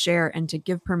and to share and to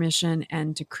give permission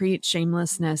and to create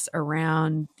shamelessness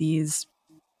around these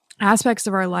aspects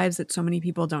of our lives that so many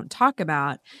people don't talk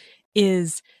about,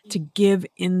 is to give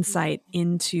insight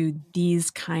into these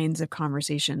kinds of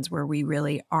conversations where we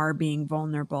really are being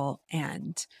vulnerable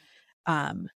and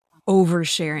um,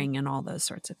 oversharing and all those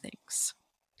sorts of things.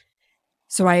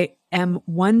 So I am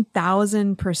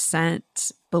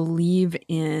 1000% believe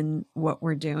in what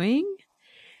we're doing.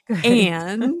 Good.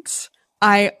 And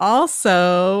I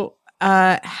also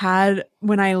had,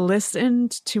 when I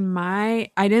listened to I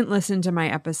didn't listen to my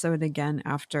episode again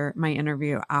after my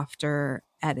interview, after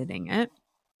editing it.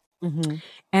 Mhm.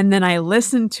 And then I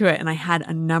listened to it and I had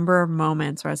a number of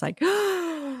moments where I was like,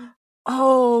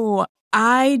 oh,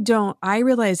 I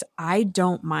realize I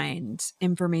don't mind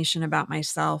information about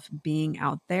myself being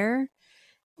out there.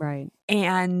 Right.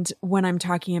 And when I'm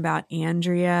talking about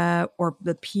Andrea or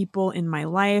the people in my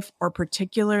life, or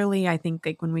particularly, I think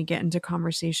like when we get into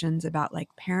conversations about like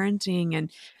parenting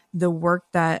and the work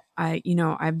that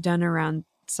I've done around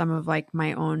some of like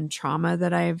my own trauma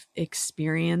that I've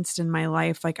experienced in my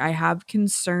life, like I have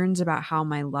concerns about how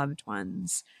my loved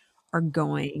ones are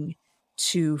going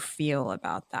to feel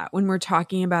about that. When we're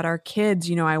talking about our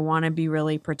kids, I want to be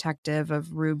really protective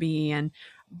of Ruby and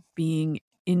being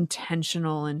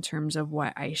intentional in terms of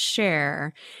what I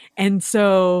share. And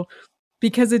so,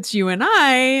 because it's you and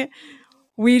I,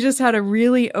 we just had a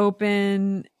really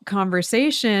open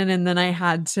conversation. And then I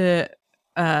had to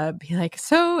be like,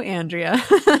 so Andrea,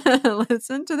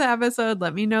 listen to the episode.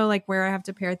 Let me know like where I have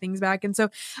to pare things back. And so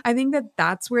I think that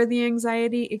that's where the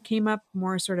anxiety, it came up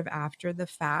more sort of after the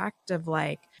fact of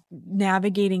like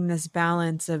navigating this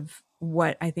balance of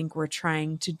what I think we're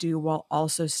trying to do while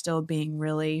also still being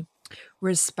really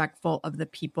respectful of the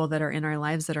people that are in our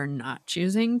lives that are not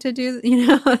choosing to do,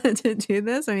 to do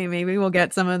this. I mean, maybe we'll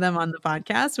get some of them on the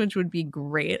podcast, which would be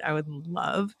great. I would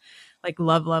love, like,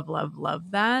 love, love, love,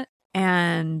 love that.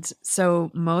 And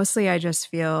so mostly I just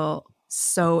feel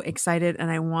so excited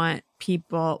and I want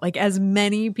people, like as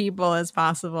many people as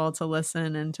possible to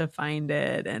listen and to find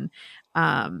it. And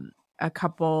a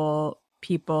couple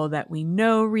people that we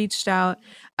know reached out,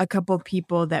 a couple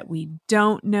people that we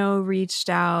don't know reached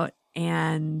out,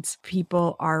 and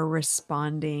people are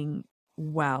responding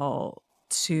well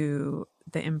to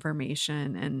the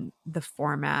information and the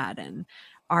format. And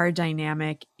our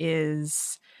dynamic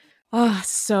is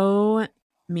so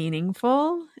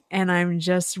meaningful. And I'm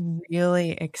just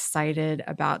really excited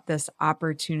about this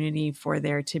opportunity for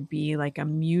there to be like a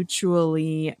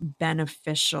mutually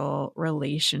beneficial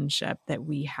relationship that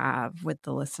we have with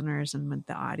the listeners and with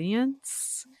the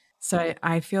audience. So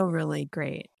I feel really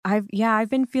great. I've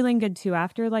been feeling good too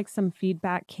after like some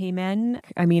feedback came in.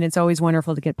 I mean, it's always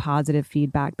wonderful to get positive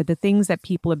feedback, but the things that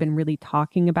people have been really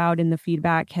talking about in the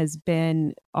feedback has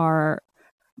been our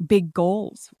big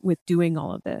goals with doing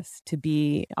all of this, to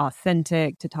be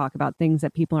authentic, to talk about things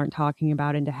that people aren't talking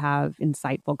about, and to have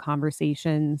insightful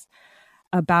conversations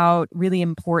about really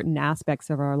important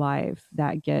aspects of our life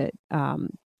that get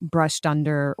brushed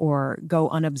under or go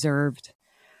unobserved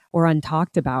or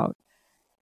untalked about.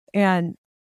 And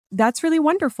that's really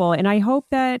wonderful. And I hope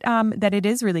that that it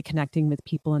is really connecting with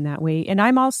people in that way. And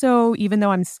I'm also, even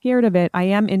though I'm scared of it, I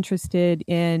am interested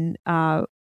in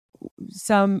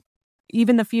some,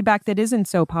 even the feedback that isn't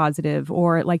so positive,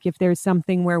 or like if there's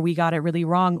something where we got it really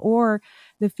wrong, or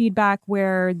the feedback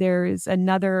where there's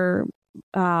another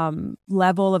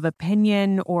level of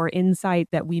opinion or insight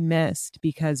that we missed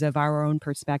because of our own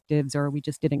perspectives, or we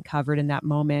just didn't cover it in that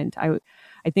moment. I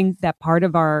think that part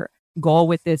of our goal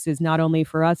with this is not only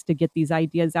for us to get these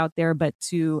ideas out there, but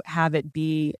to have it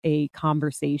be a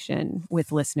conversation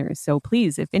with listeners. So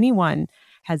please, if anyone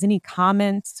has any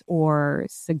comments or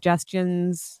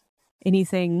suggestions,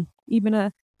 anything, even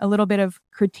a little bit of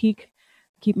critique,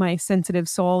 keep my sensitive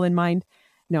soul in mind.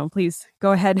 No, please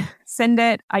go ahead, send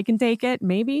it. I can take it,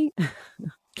 maybe.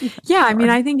 Yeah, I mean,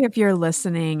 I think if you're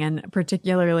listening, and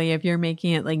particularly if you're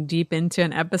making it like deep into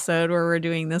an episode where we're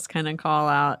doing this kind of call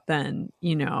out, then,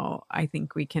 I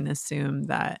think we can assume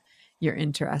that you're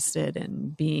interested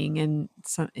in being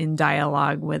in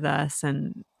dialogue with us.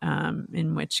 And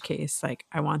in which case, like,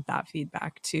 I want that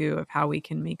feedback too of how we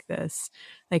can make this,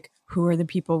 like, who are the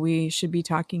people we should be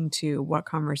talking to? What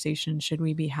conversation should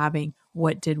we be having?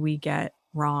 What did we get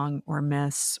wrong or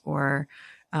miss, or,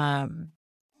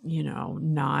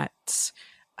 not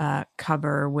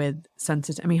cover with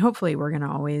sensitive. I mean, hopefully we're going to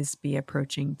always be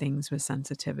approaching things with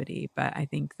sensitivity, but I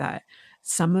think that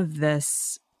some of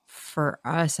this for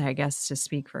us, I guess, to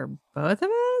speak for both of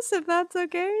us, if that's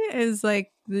okay, is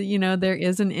like, there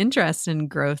is an interest in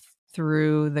growth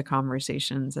through the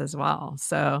conversations as well.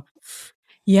 So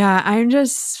yeah, I'm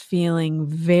just feeling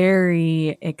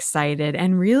very excited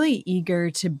and really eager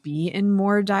to be in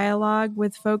more dialogue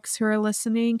with folks who are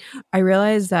listening. I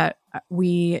realized that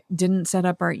we didn't set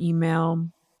up our email.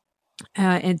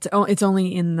 It's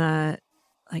only in the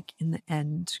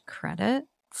end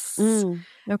credits.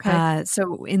 Okay.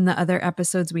 So in the other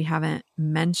episodes, we haven't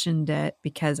mentioned it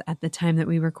because at the time that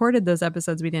we recorded those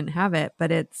episodes, we didn't have it,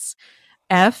 but it's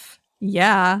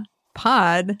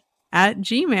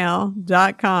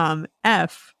FYEAH@gmail.com.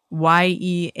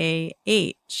 FYEAH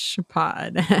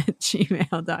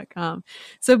pod@gmail.com.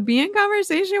 So be in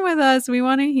conversation with us. We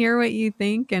want to hear what you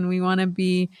think, and we want to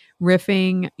be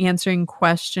riffing, answering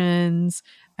questions.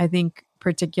 I think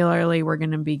particularly we're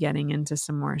going to be getting into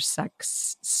some more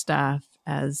sex stuff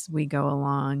as we go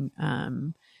along.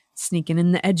 Sneaking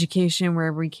in the education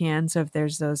wherever we can. So if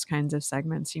there's those kinds of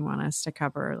segments you want us to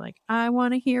cover, like, I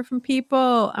want to hear from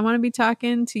people. I want to be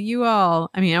talking to you all.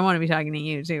 I mean, I want to be talking to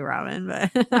you too, Robin, but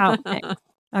Thanks.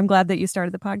 I'm glad that you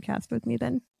started the podcast with me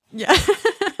then. Yeah.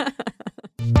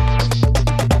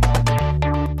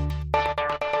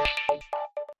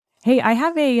 Hey, I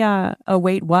have a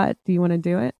wait, what? Do you want to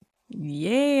do it?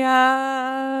 Yeah.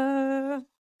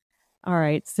 All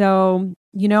right. So,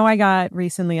 I got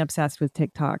recently obsessed with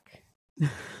TikTok.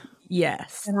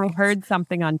 Yes. And I heard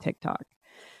something on TikTok.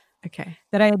 Okay.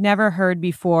 That I had never heard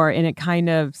before, and it kind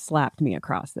of slapped me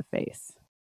across the face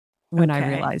when I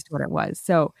realized what it was.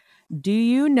 So Do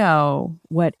you know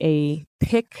what a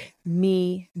pick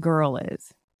me girl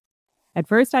is? At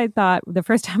first, I thought the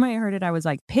first time I heard it, I was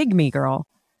like, pig me girl,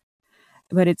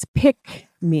 but it's pick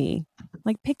me.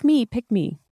 Like, pick me, pick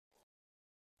me.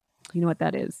 You know what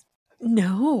that is?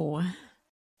 No.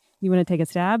 You want to take a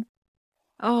stab?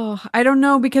 Oh, I don't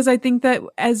know because I think that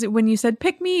as when you said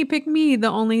pick me,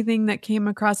 the only thing that came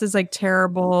across is like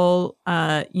terrible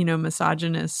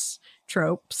misogynist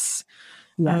tropes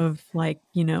Yes. of like,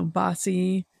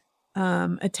 bossy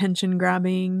attention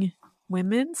grabbing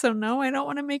women. So no, I don't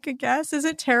want to make a guess. Is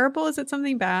it terrible? Is it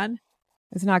something bad?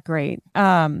 It's not great.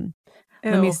 Let me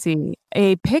Ew. see.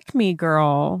 A pick me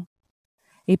girl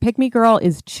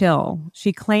is chill.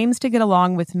 She claims to get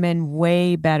along with men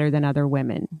way better than other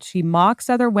women. She mocks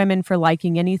other women for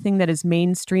liking anything that is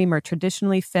mainstream or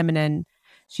traditionally feminine.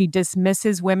 She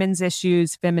dismisses women's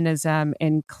issues, feminism,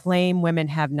 and claim women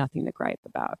have nothing to gripe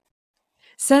about.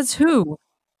 Says who?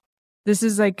 This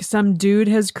is like some dude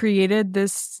has created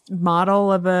this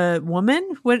model of a woman?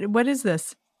 What is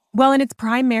this? Well, and it's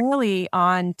primarily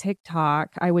on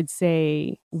TikTok, I would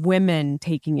say women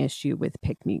taking issue with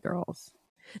pick me girls.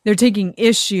 They're taking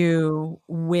issue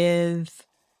with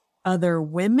other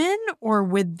women or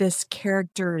with this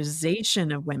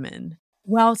characterization of women?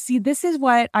 Well, see, this is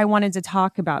what I wanted to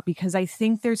talk about because I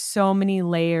think there's so many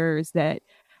layers that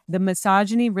the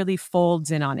misogyny really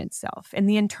folds in on itself, and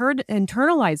the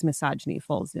internalized misogyny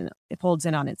folds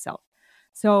in on itself.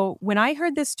 So when I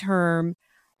heard this term,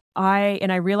 I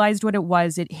realized what it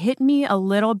was. It hit me a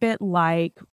little bit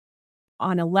like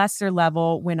on a lesser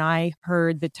level when I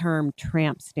heard the term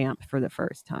tramp stamp for the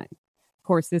first time. Of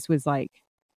course, this was like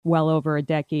well over a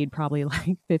decade, probably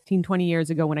like 15, 20 years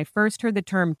ago when I first heard the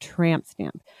term tramp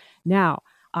stamp. Now,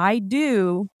 I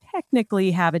do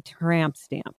technically have a tramp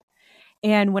stamp.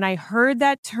 And when I heard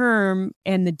that term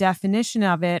and the definition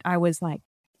of it, I was like,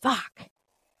 fuck,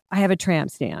 I have a tramp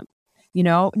stamp.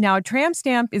 Now a tramp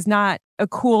stamp is not a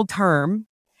cool term.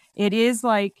 It is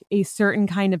like a certain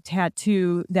kind of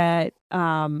tattoo that,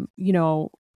 I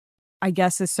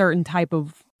guess a certain type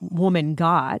of woman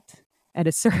got at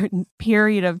a certain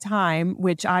period of time,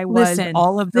 which I was Listen,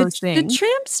 all of those the things.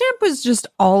 tramp stamp was just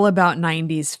all about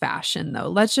 90s fashion, though.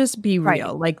 Let's just be Right.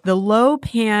 real. Like the low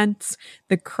pants,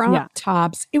 the Yeah. crop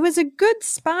tops, it was a good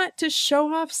spot to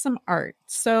show off some art.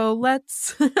 So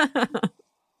let's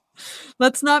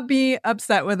let's not be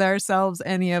upset with ourselves,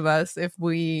 any of us, if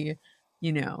we,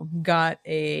 got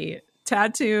a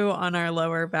tattoo on our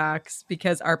lower backs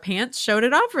because our pants showed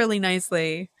it off really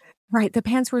nicely. Right. The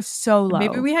pants were so And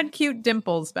maybe low. we had cute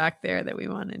dimples back there that we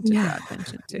wanted to Yeah. draw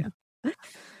attention to.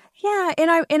 Yeah.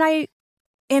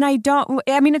 And I don't,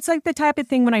 I mean, it's like the type of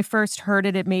thing when I first heard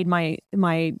it, it made my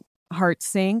heart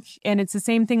sink. And it's the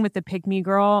same thing with the pick me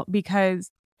girl, because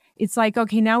it's like,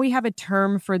 okay, now we have a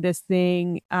term for this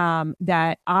thing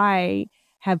that I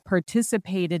have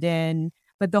participated in,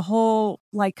 but the whole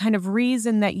like kind of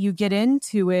reason that you get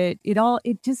into it,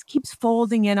 it just keeps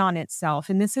folding in on itself.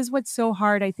 And this is what's so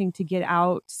hard, I think, to get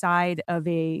outside of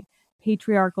a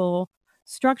patriarchal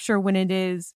structure when it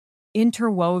is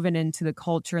interwoven into the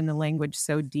culture and the language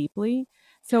so deeply.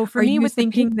 So for Are me you with the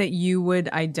pick, thinking that you would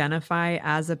identify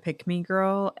as a pick me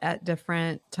girl at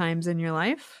different times in your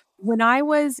life? when I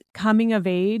was coming of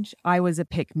age, I was a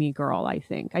pick me girl, I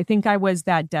think. I think I was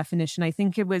that definition. I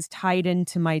think it was tied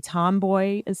into my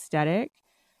tomboy aesthetic.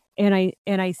 And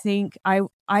I think I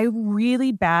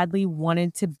really badly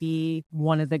wanted to be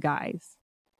one of the guys.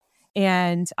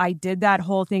 And I did that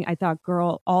whole thing. I thought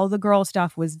all the girl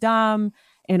stuff was dumb.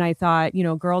 And I thought,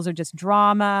 girls are just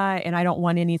drama and I don't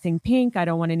want anything pink. I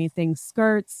don't want anything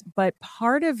skirts. But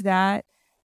part of that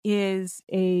is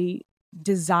a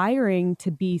desiring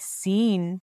to be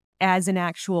seen as an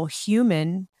actual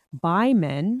human by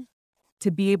men, to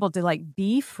be able to like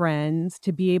be friends,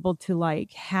 to be able to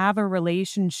like have a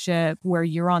relationship where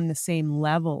you're on the same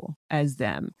level as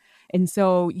them. And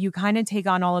so you kind of take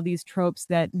on all of these tropes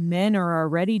that men are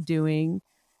already doing.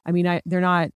 I mean, they're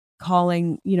not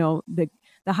calling,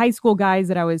 the high school guys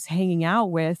that I was hanging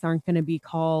out with aren't going to be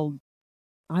called,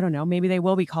 I don't know, maybe they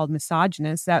will be called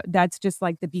misogynists. That's just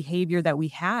like the behavior that we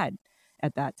had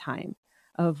at that time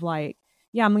of like,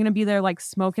 yeah, I'm going to be there like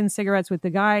smoking cigarettes with the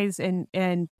guys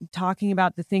and talking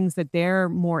about the things that they're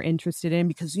more interested in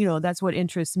because, that's what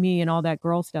interests me, and all that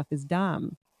girl stuff is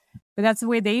dumb. But that's the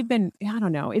way they've been. I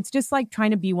don't know. It's just like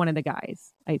trying to be one of the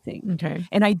guys, I think. Okay.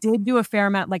 And I did do a fair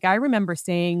amount. Like I remember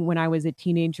saying when I was a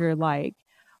teenager, like,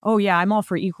 oh yeah, I'm all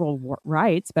for equal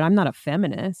rights, but I'm not a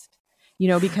feminist,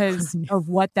 because of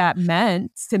what that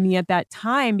meant to me at that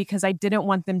time, because I didn't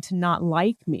want them to not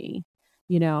like me,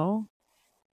 you know?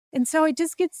 And so it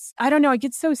just gets, I don't know, it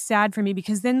gets so sad for me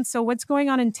because then, so what's going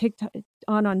on in TikTok,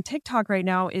 on TikTok right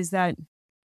now is that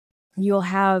you'll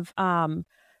have,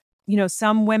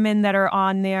 some women that are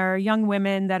on there, young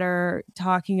women that are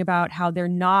talking about how they're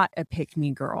not a pick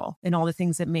me girl and all the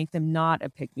things that make them not a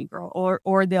pick me girl,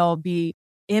 or they'll be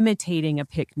imitating a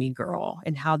pick me girl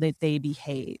and how that they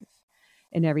behave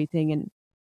and everything. And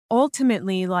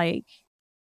ultimately, like,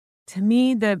 to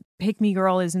me, the pick me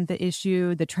girl isn't the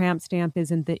issue. The tramp stamp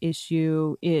isn't the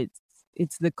issue.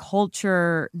 It's the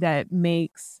culture that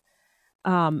makes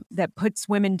that puts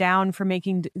women down for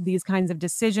making these kinds of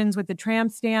decisions with the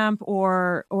tramp stamp,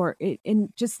 and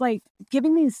just like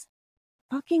giving these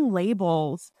fucking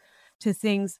labels to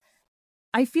things.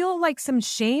 I feel like some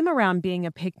shame around being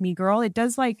a pick me girl. It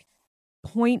does like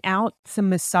point out some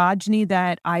misogyny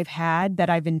that I've had, that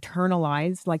I've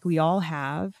internalized, like we all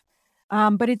have.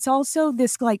 But it's also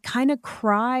this like kind of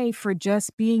cry for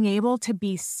just being able to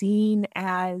be seen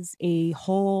as a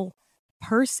whole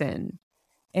person.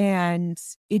 And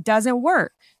it doesn't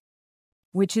work,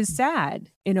 which is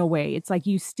sad in a way. It's like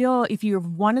if you're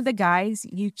one of the guys,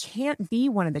 you can't be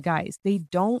one of the guys. They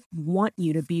don't want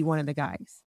you to be one of the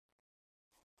guys.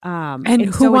 And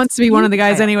who so wants to be one of the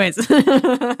guys anyways?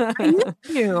 I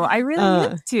used to. I really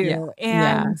used to.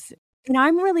 Yeah. And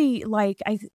I'm really like,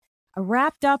 I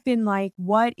wrapped up in like,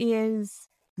 what is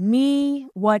me?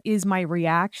 What is my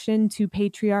reaction to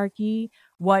patriarchy?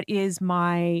 What is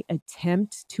my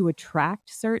attempt to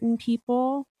attract certain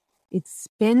people? It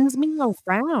spins me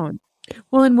around.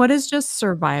 Well, and what is just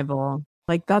survival?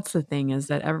 Like, that's the thing, is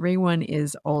that everyone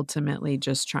is ultimately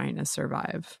just trying to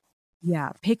survive.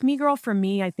 Yeah. Pick me girl for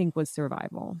me, I think, was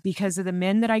survival because of the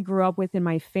men that I grew up with in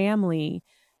my family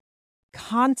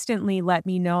constantly let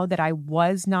me know that I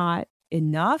was not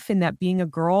enough and that being a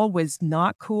girl was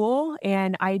not cool.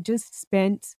 And I just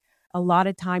spent a lot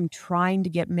of time trying to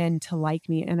get men to like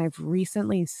me. And I've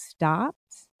recently stopped.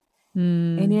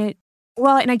 And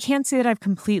and I can't say that I've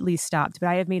completely stopped, but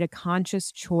I have made a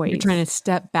conscious choice. You're trying to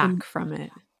step back from it.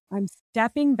 I'm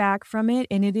stepping back from it,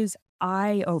 and it is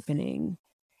eye-opening.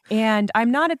 And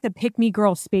I'm not at the pick me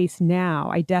girl space now.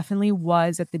 I definitely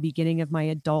was at the beginning of my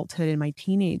adulthood and my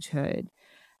teenagehood.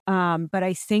 But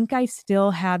I think I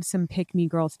still have some pick me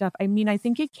girl stuff. I mean, I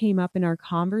think it came up in our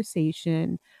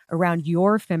conversation around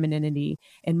your femininity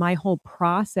and my whole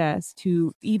process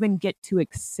to even get to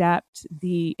accept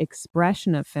the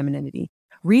expression of femininity.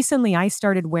 Recently, I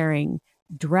started wearing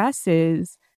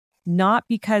dresses, not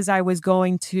because I was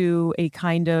going to a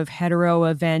kind of hetero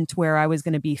event where I was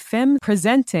going to be femme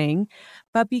presenting,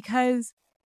 but because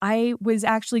I was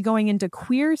actually going into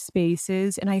queer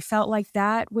spaces and I felt like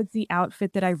that was the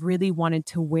outfit that I really wanted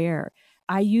to wear.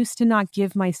 I used to not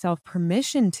give myself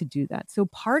permission to do that. So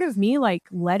part of me, like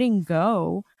letting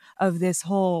go of this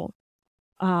whole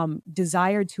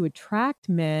desire to attract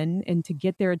men and to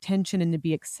get their attention and to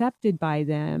be accepted by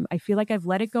them, I feel like I've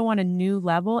let it go on a new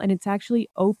level, and it's actually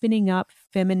opening up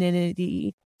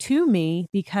femininity to me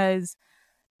because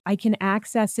I can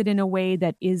access it in a way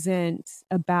that isn't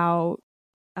about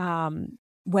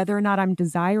whether or not I'm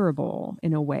desirable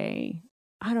in a way.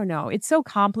 I don't know. It's so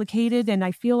complicated, and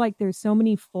I feel like there's so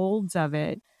many folds of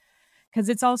it because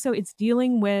it's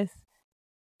dealing with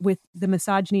the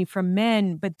misogyny from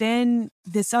men, but then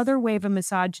this other wave of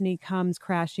misogyny comes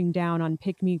crashing down on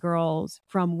pick me girls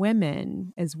from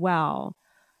women as well.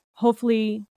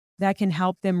 Hopefully that can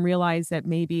help them realize that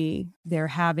maybe they're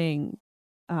having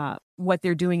what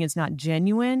they're doing is not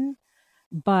genuine,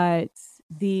 but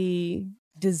the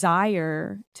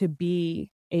desire to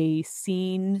be a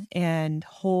seen and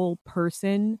whole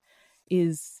person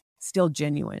is still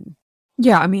genuine.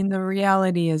 Yeah, I mean, the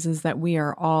reality is that we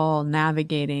are all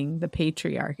navigating the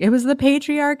patriarchy. It was the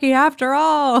patriarchy after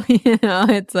all.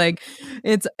 It's like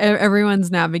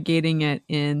everyone's navigating it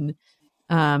in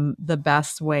the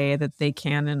best way that they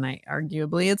can, and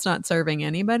arguably it's not serving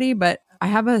anybody. But I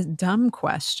have a dumb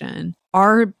question.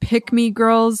 Are pick me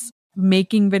girls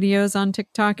making videos on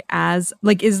TikTok as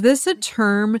like, is this a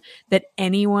term that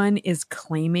anyone is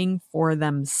claiming for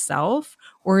themselves,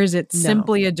 or is it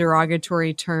simply a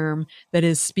derogatory term that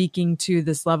is speaking to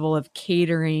this level of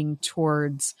catering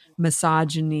towards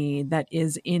misogyny that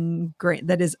is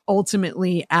that is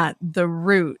ultimately at the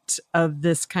root of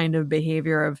this kind of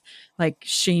behavior of like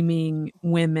shaming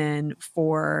women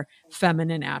for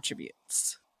feminine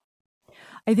attributes?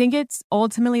 I think it's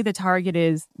ultimately the target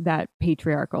is that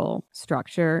patriarchal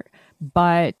structure,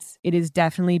 but it is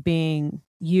definitely being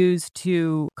used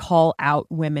to call out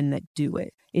women that do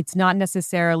it. It's not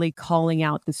necessarily calling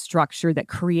out the structure that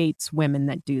creates women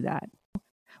that do that.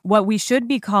 What we should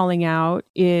be calling out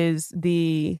is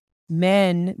the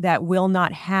men that will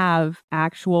not have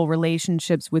actual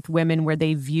relationships with women where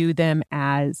they view them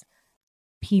as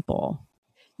people.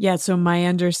 Yeah, so my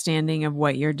understanding of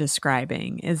what you're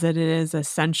describing is that it is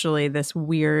essentially this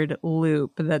weird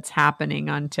loop that's happening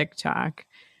on TikTok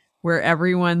where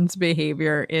everyone's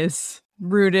behavior is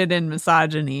rooted in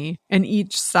misogyny and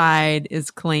each side is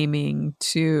claiming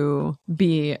to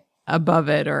be above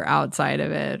it or outside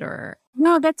of it or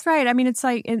No, that's right. I mean, it's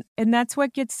like, and that's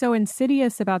what gets so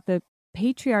insidious about the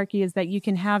patriarchy is that you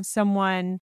can have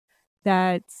someone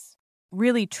that's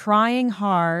really trying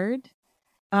hard,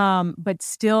 but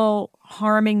still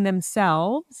harming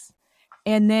themselves.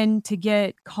 And then to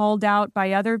get called out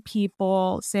by other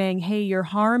people saying, "Hey, you're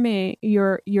harming,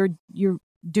 you're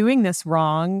doing this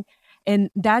wrong," and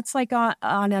that's like on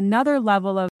another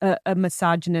level of a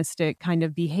misogynistic kind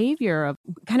of behavior of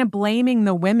kind of blaming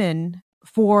the women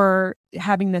for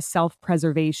having this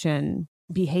self-preservation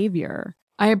behavior.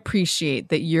 I appreciate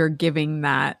that you're giving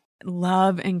that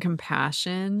love and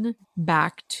compassion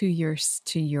back to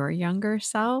your younger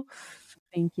self.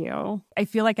 Thank you. I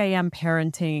feel like I am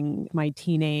parenting my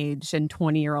teenage and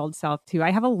 20-year-old self too.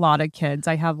 I have a lot of kids.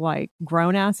 I have like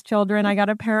grown ass children I got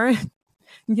to parent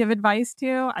and give advice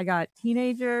to. I got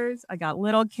teenagers. I got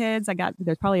little kids.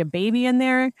 There's probably a baby in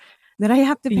there that I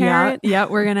have to parent. Yeah,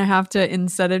 we're going to have to,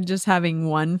 instead of just having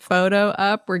one photo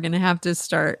up, we're going to have to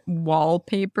start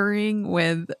wallpapering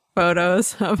with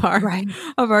photos of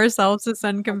ourselves to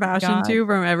send compassion to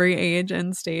from every age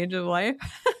and stage of life.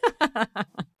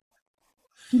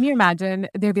 Can you imagine?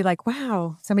 They'd be like,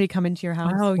 wow, somebody come into your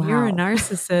house. Wow, you're a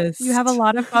narcissist. You have a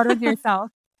lot of photos of yourself.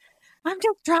 I'm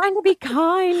just trying to be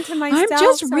kind to myself. I'm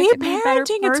just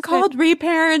reparenting. It's called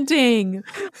reparenting.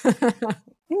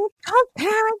 It's called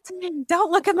parenting.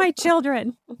 Don't look at my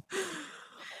children.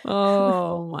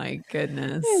 Oh my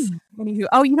goodness. Anywho,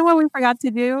 oh, you know what we forgot to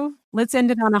do? Let's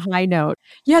end it on a high note.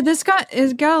 Yeah, it got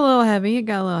a little heavy. It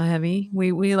got a little heavy.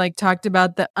 We like talked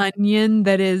about the onion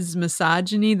that is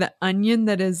misogyny, the onion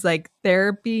that is like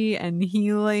therapy and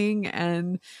healing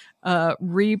and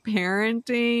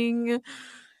reparenting.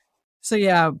 So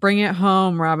yeah, bring it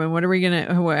home, Robin.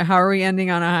 How are we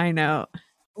ending on a high note?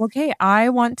 Okay, I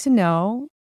want to know,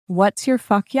 what's your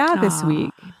fuck yeah this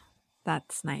week?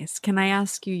 That's nice. Can I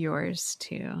ask you yours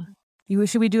too?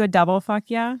 Should we do a double fuck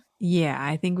yeah? Yeah,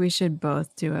 I think we should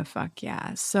both do a fuck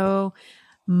yeah. So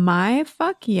my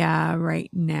fuck yeah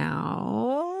right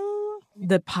now,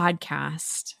 the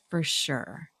podcast for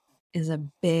sure is a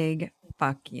big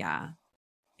fuck yeah.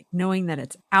 Knowing that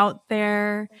it's out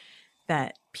there,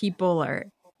 that people are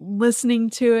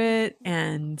listening to it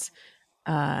and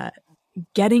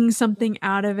getting something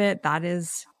out of it, that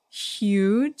is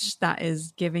huge. That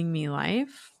is giving me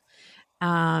life.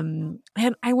 And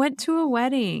I went to a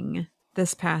wedding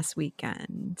this past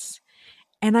weekend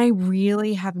and I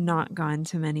really have not gone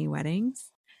to many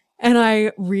weddings. And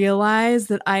I realized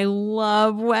that I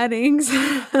love weddings.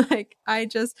 Like I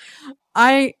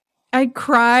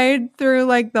cried through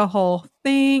like the whole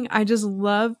thing. I just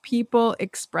love people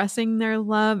expressing their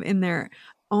love in their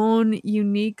own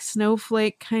unique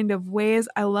snowflake kind of ways.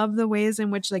 I love the ways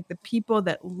in which like the people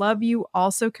that love you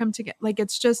also come together. Like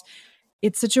it's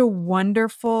such a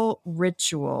wonderful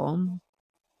ritual.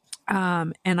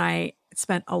 And I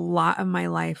spent a lot of my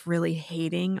life really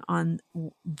hating on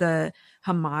the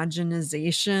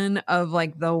homogenization of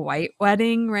like the white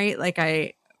wedding, right? Like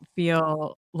I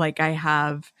feel like I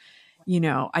have,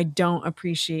 I don't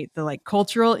appreciate the like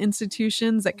cultural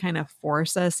institutions that kind of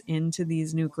force us into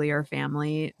these nuclear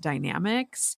family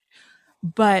dynamics.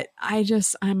 But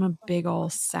I'm a big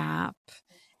old sap.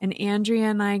 And Andrea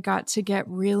and I got to get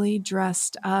really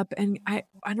dressed up. And I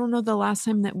don't know the last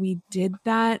time that we did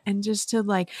that. And just to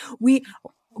like,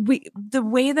 the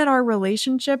way that our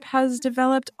relationship has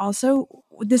developed also,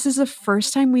 this is the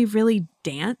first time we've really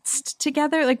danced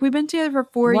together. Like we've been together for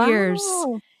 4 years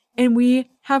and we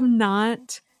have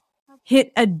not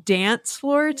hit a dance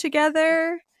floor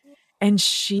together. And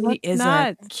she is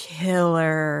a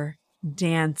killer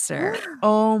dancer.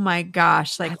 Oh my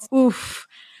gosh. Like, oof.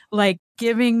 Like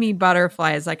giving me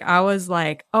butterflies. Like I was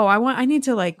like, oh, I need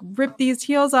to like rip these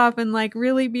heels off and like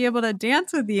really be able to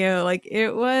dance with you. Like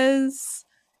it was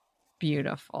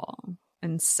beautiful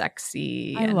and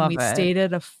sexy. I love we it. stayed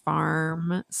at a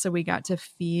farm, so we got to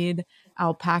feed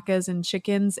alpacas and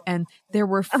chickens, and there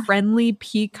were friendly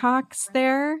peacocks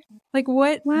there. Like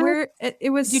what? Where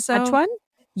it was. Did you touch one?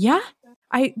 Yeah.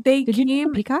 They Did came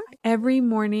you peacock every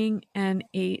morning and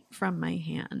ate from my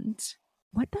hand.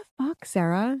 What the fuck,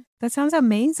 Sarah? That sounds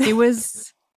amazing. It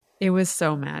was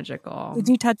so magical. Did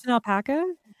you touch an alpaca?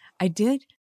 I did.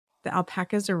 The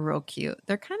alpacas are real cute.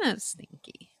 They're kind of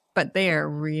stinky. but they are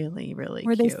really, really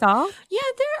Were they cute. soft?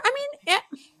 Yeah,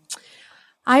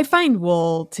 I find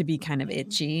wool to be kind of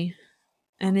itchy,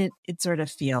 and it sort of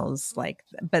feels like,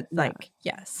 but like,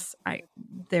 yes,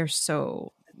 they're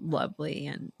so lovely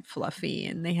and fluffy,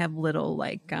 and they have little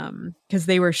like, because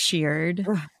they were sheared.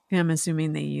 I'm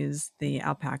assuming they use the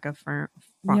alpaca fur,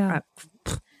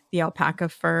 the alpaca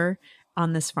fur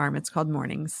on this farm. It's called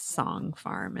Morning Song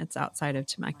Farm. It's outside of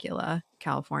Temecula,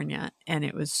 California, and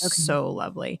it was so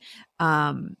lovely.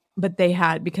 But they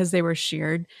had, because they were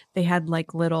sheared, they had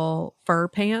like little fur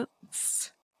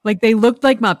pants. Like they looked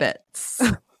like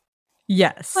Muppets.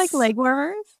 Yes. Like leg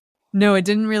warmers? No, it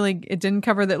didn't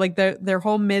cover that. Like their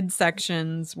whole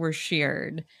midsections were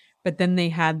sheared, but then they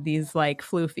had these like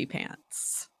floofy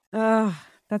pants.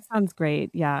 That sounds great.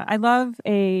 Yeah. I love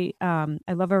a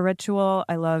ritual.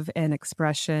 I love an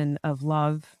expression of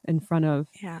love in front of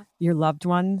your loved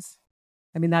ones.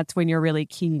 I mean, that's when you're really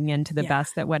keying into the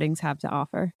best that weddings have to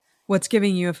offer. What's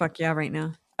giving you a fuck yeah right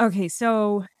now? Okay,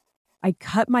 so I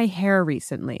cut my hair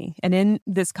recently, and in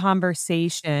this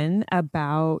conversation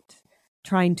about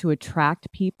trying to attract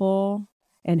people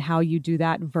and how you do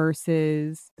that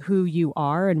versus who you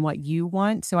are and what you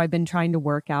want. So I've been trying to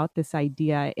work out this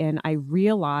idea, and I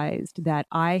realized that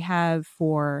I have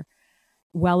for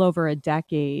well over a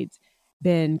decade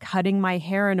been cutting my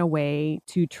hair in a way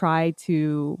to try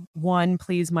to, one,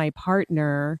 please my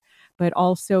partner, but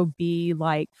also be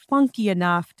like funky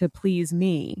enough to please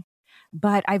me.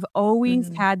 But I've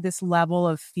always had this level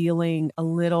of feeling a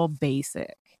little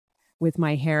basic with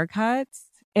my haircuts.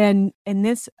 And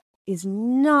this is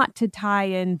not to tie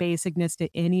in basicness to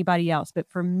anybody else. But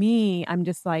for me, I'm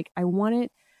just like, I want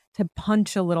it to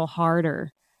punch a little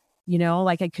harder. You know,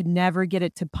 like I could never get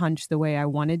it to punch the way I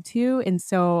wanted to. And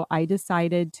so I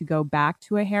decided to go back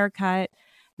to a haircut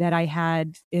that I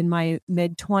had in my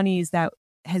mid-20s that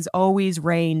has always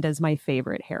reigned as my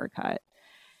favorite haircut.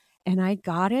 And I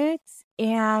got it,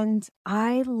 and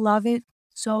I love it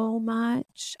so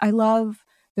much. I love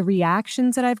the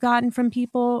reactions that I've gotten from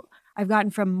people. I've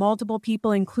gotten from multiple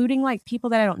people, including like people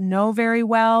that I don't know very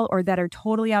well or that are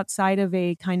totally outside of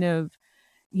a kind of,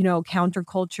 you know,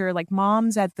 counterculture. Like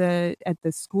moms at the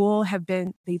school have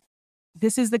been,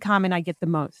 this is the comment I get the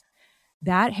most.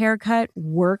 That haircut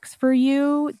works for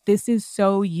you. This is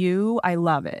so you. I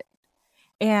love it.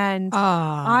 And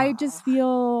I just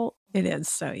feel it is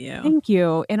so you. Thank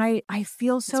you. And I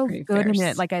feel so good in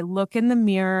it. Like I look in the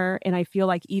mirror and I feel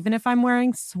like even if I'm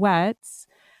wearing sweats,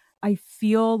 I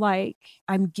feel like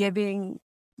I'm giving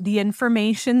the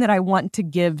information that I want to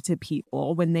give to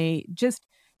people when they just,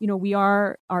 you know,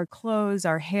 our clothes,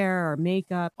 our hair, our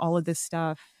makeup, all of this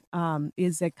stuff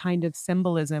is a kind of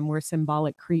symbolism. We're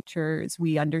symbolic creatures.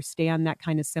 We understand that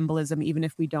kind of symbolism, even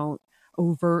if we don't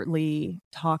overtly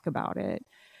talk about it.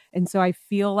 And so I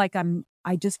feel like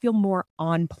I just feel more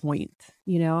on point,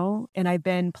 you know, and I've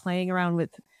been playing around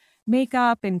with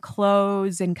makeup and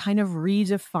clothes and kind of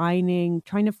redefining,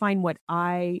 trying to find what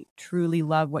I truly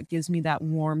love, what gives me that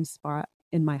warm spot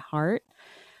in my heart.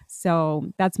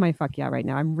 So that's my fuck yeah right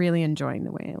now. I'm really enjoying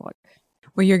the way I look.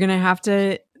 Well, you're going to have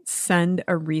to send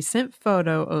a recent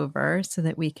photo over so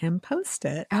that we can post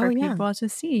it for people to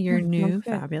see your new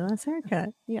fabulous haircut.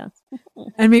 Yes.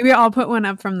 And maybe I'll put one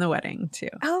up from the wedding too.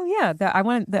 Oh yeah. I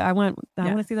want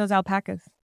to see those alpacas.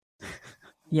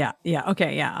 Yeah.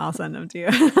 Okay. Yeah. I'll send them to you.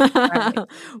 Right.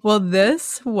 Well,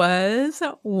 this was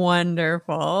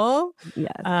wonderful.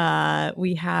 Yes.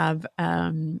 We have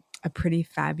a pretty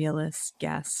fabulous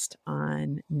guest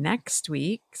on next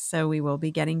week. So we will be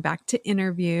getting back to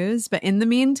interviews. But in the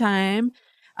meantime,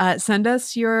 send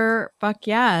us your fuck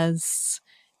yes,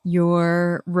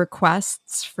 your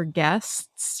requests for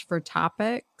guests, for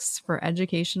topics, for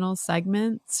educational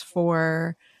segments,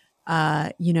 for,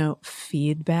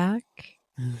 feedback.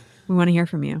 We want to hear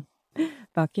from you.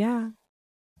 Fuck yeah.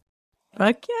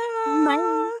 Fuck yeah.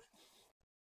 Bye.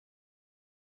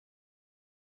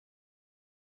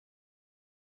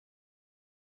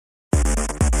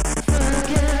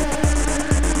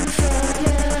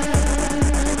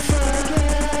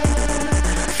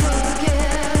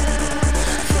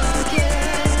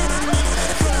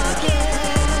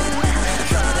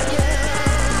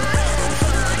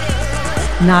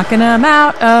 Knocking them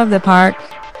out of the park.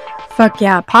 Fuck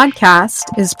Yeah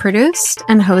podcast is produced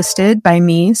and hosted by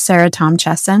me, Sarah Tom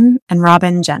Chesson, and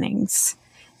Robin Jennings.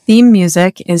 Theme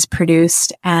music is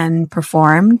produced and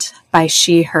performed by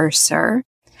She, Her, Sir.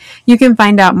 You can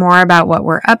find out more about what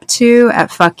we're up to at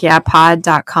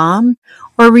fuckyeahpod.com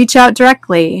or reach out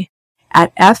directly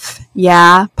at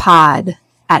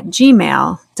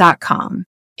fyeahpod@gmail.com.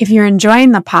 If you're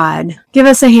enjoying the pod, give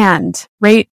us a hand.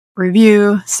 Rate,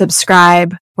 review,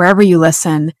 subscribe. wherever you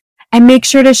listen, and make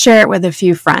sure to share it with a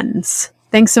few friends.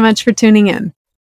 Thanks so much for tuning in.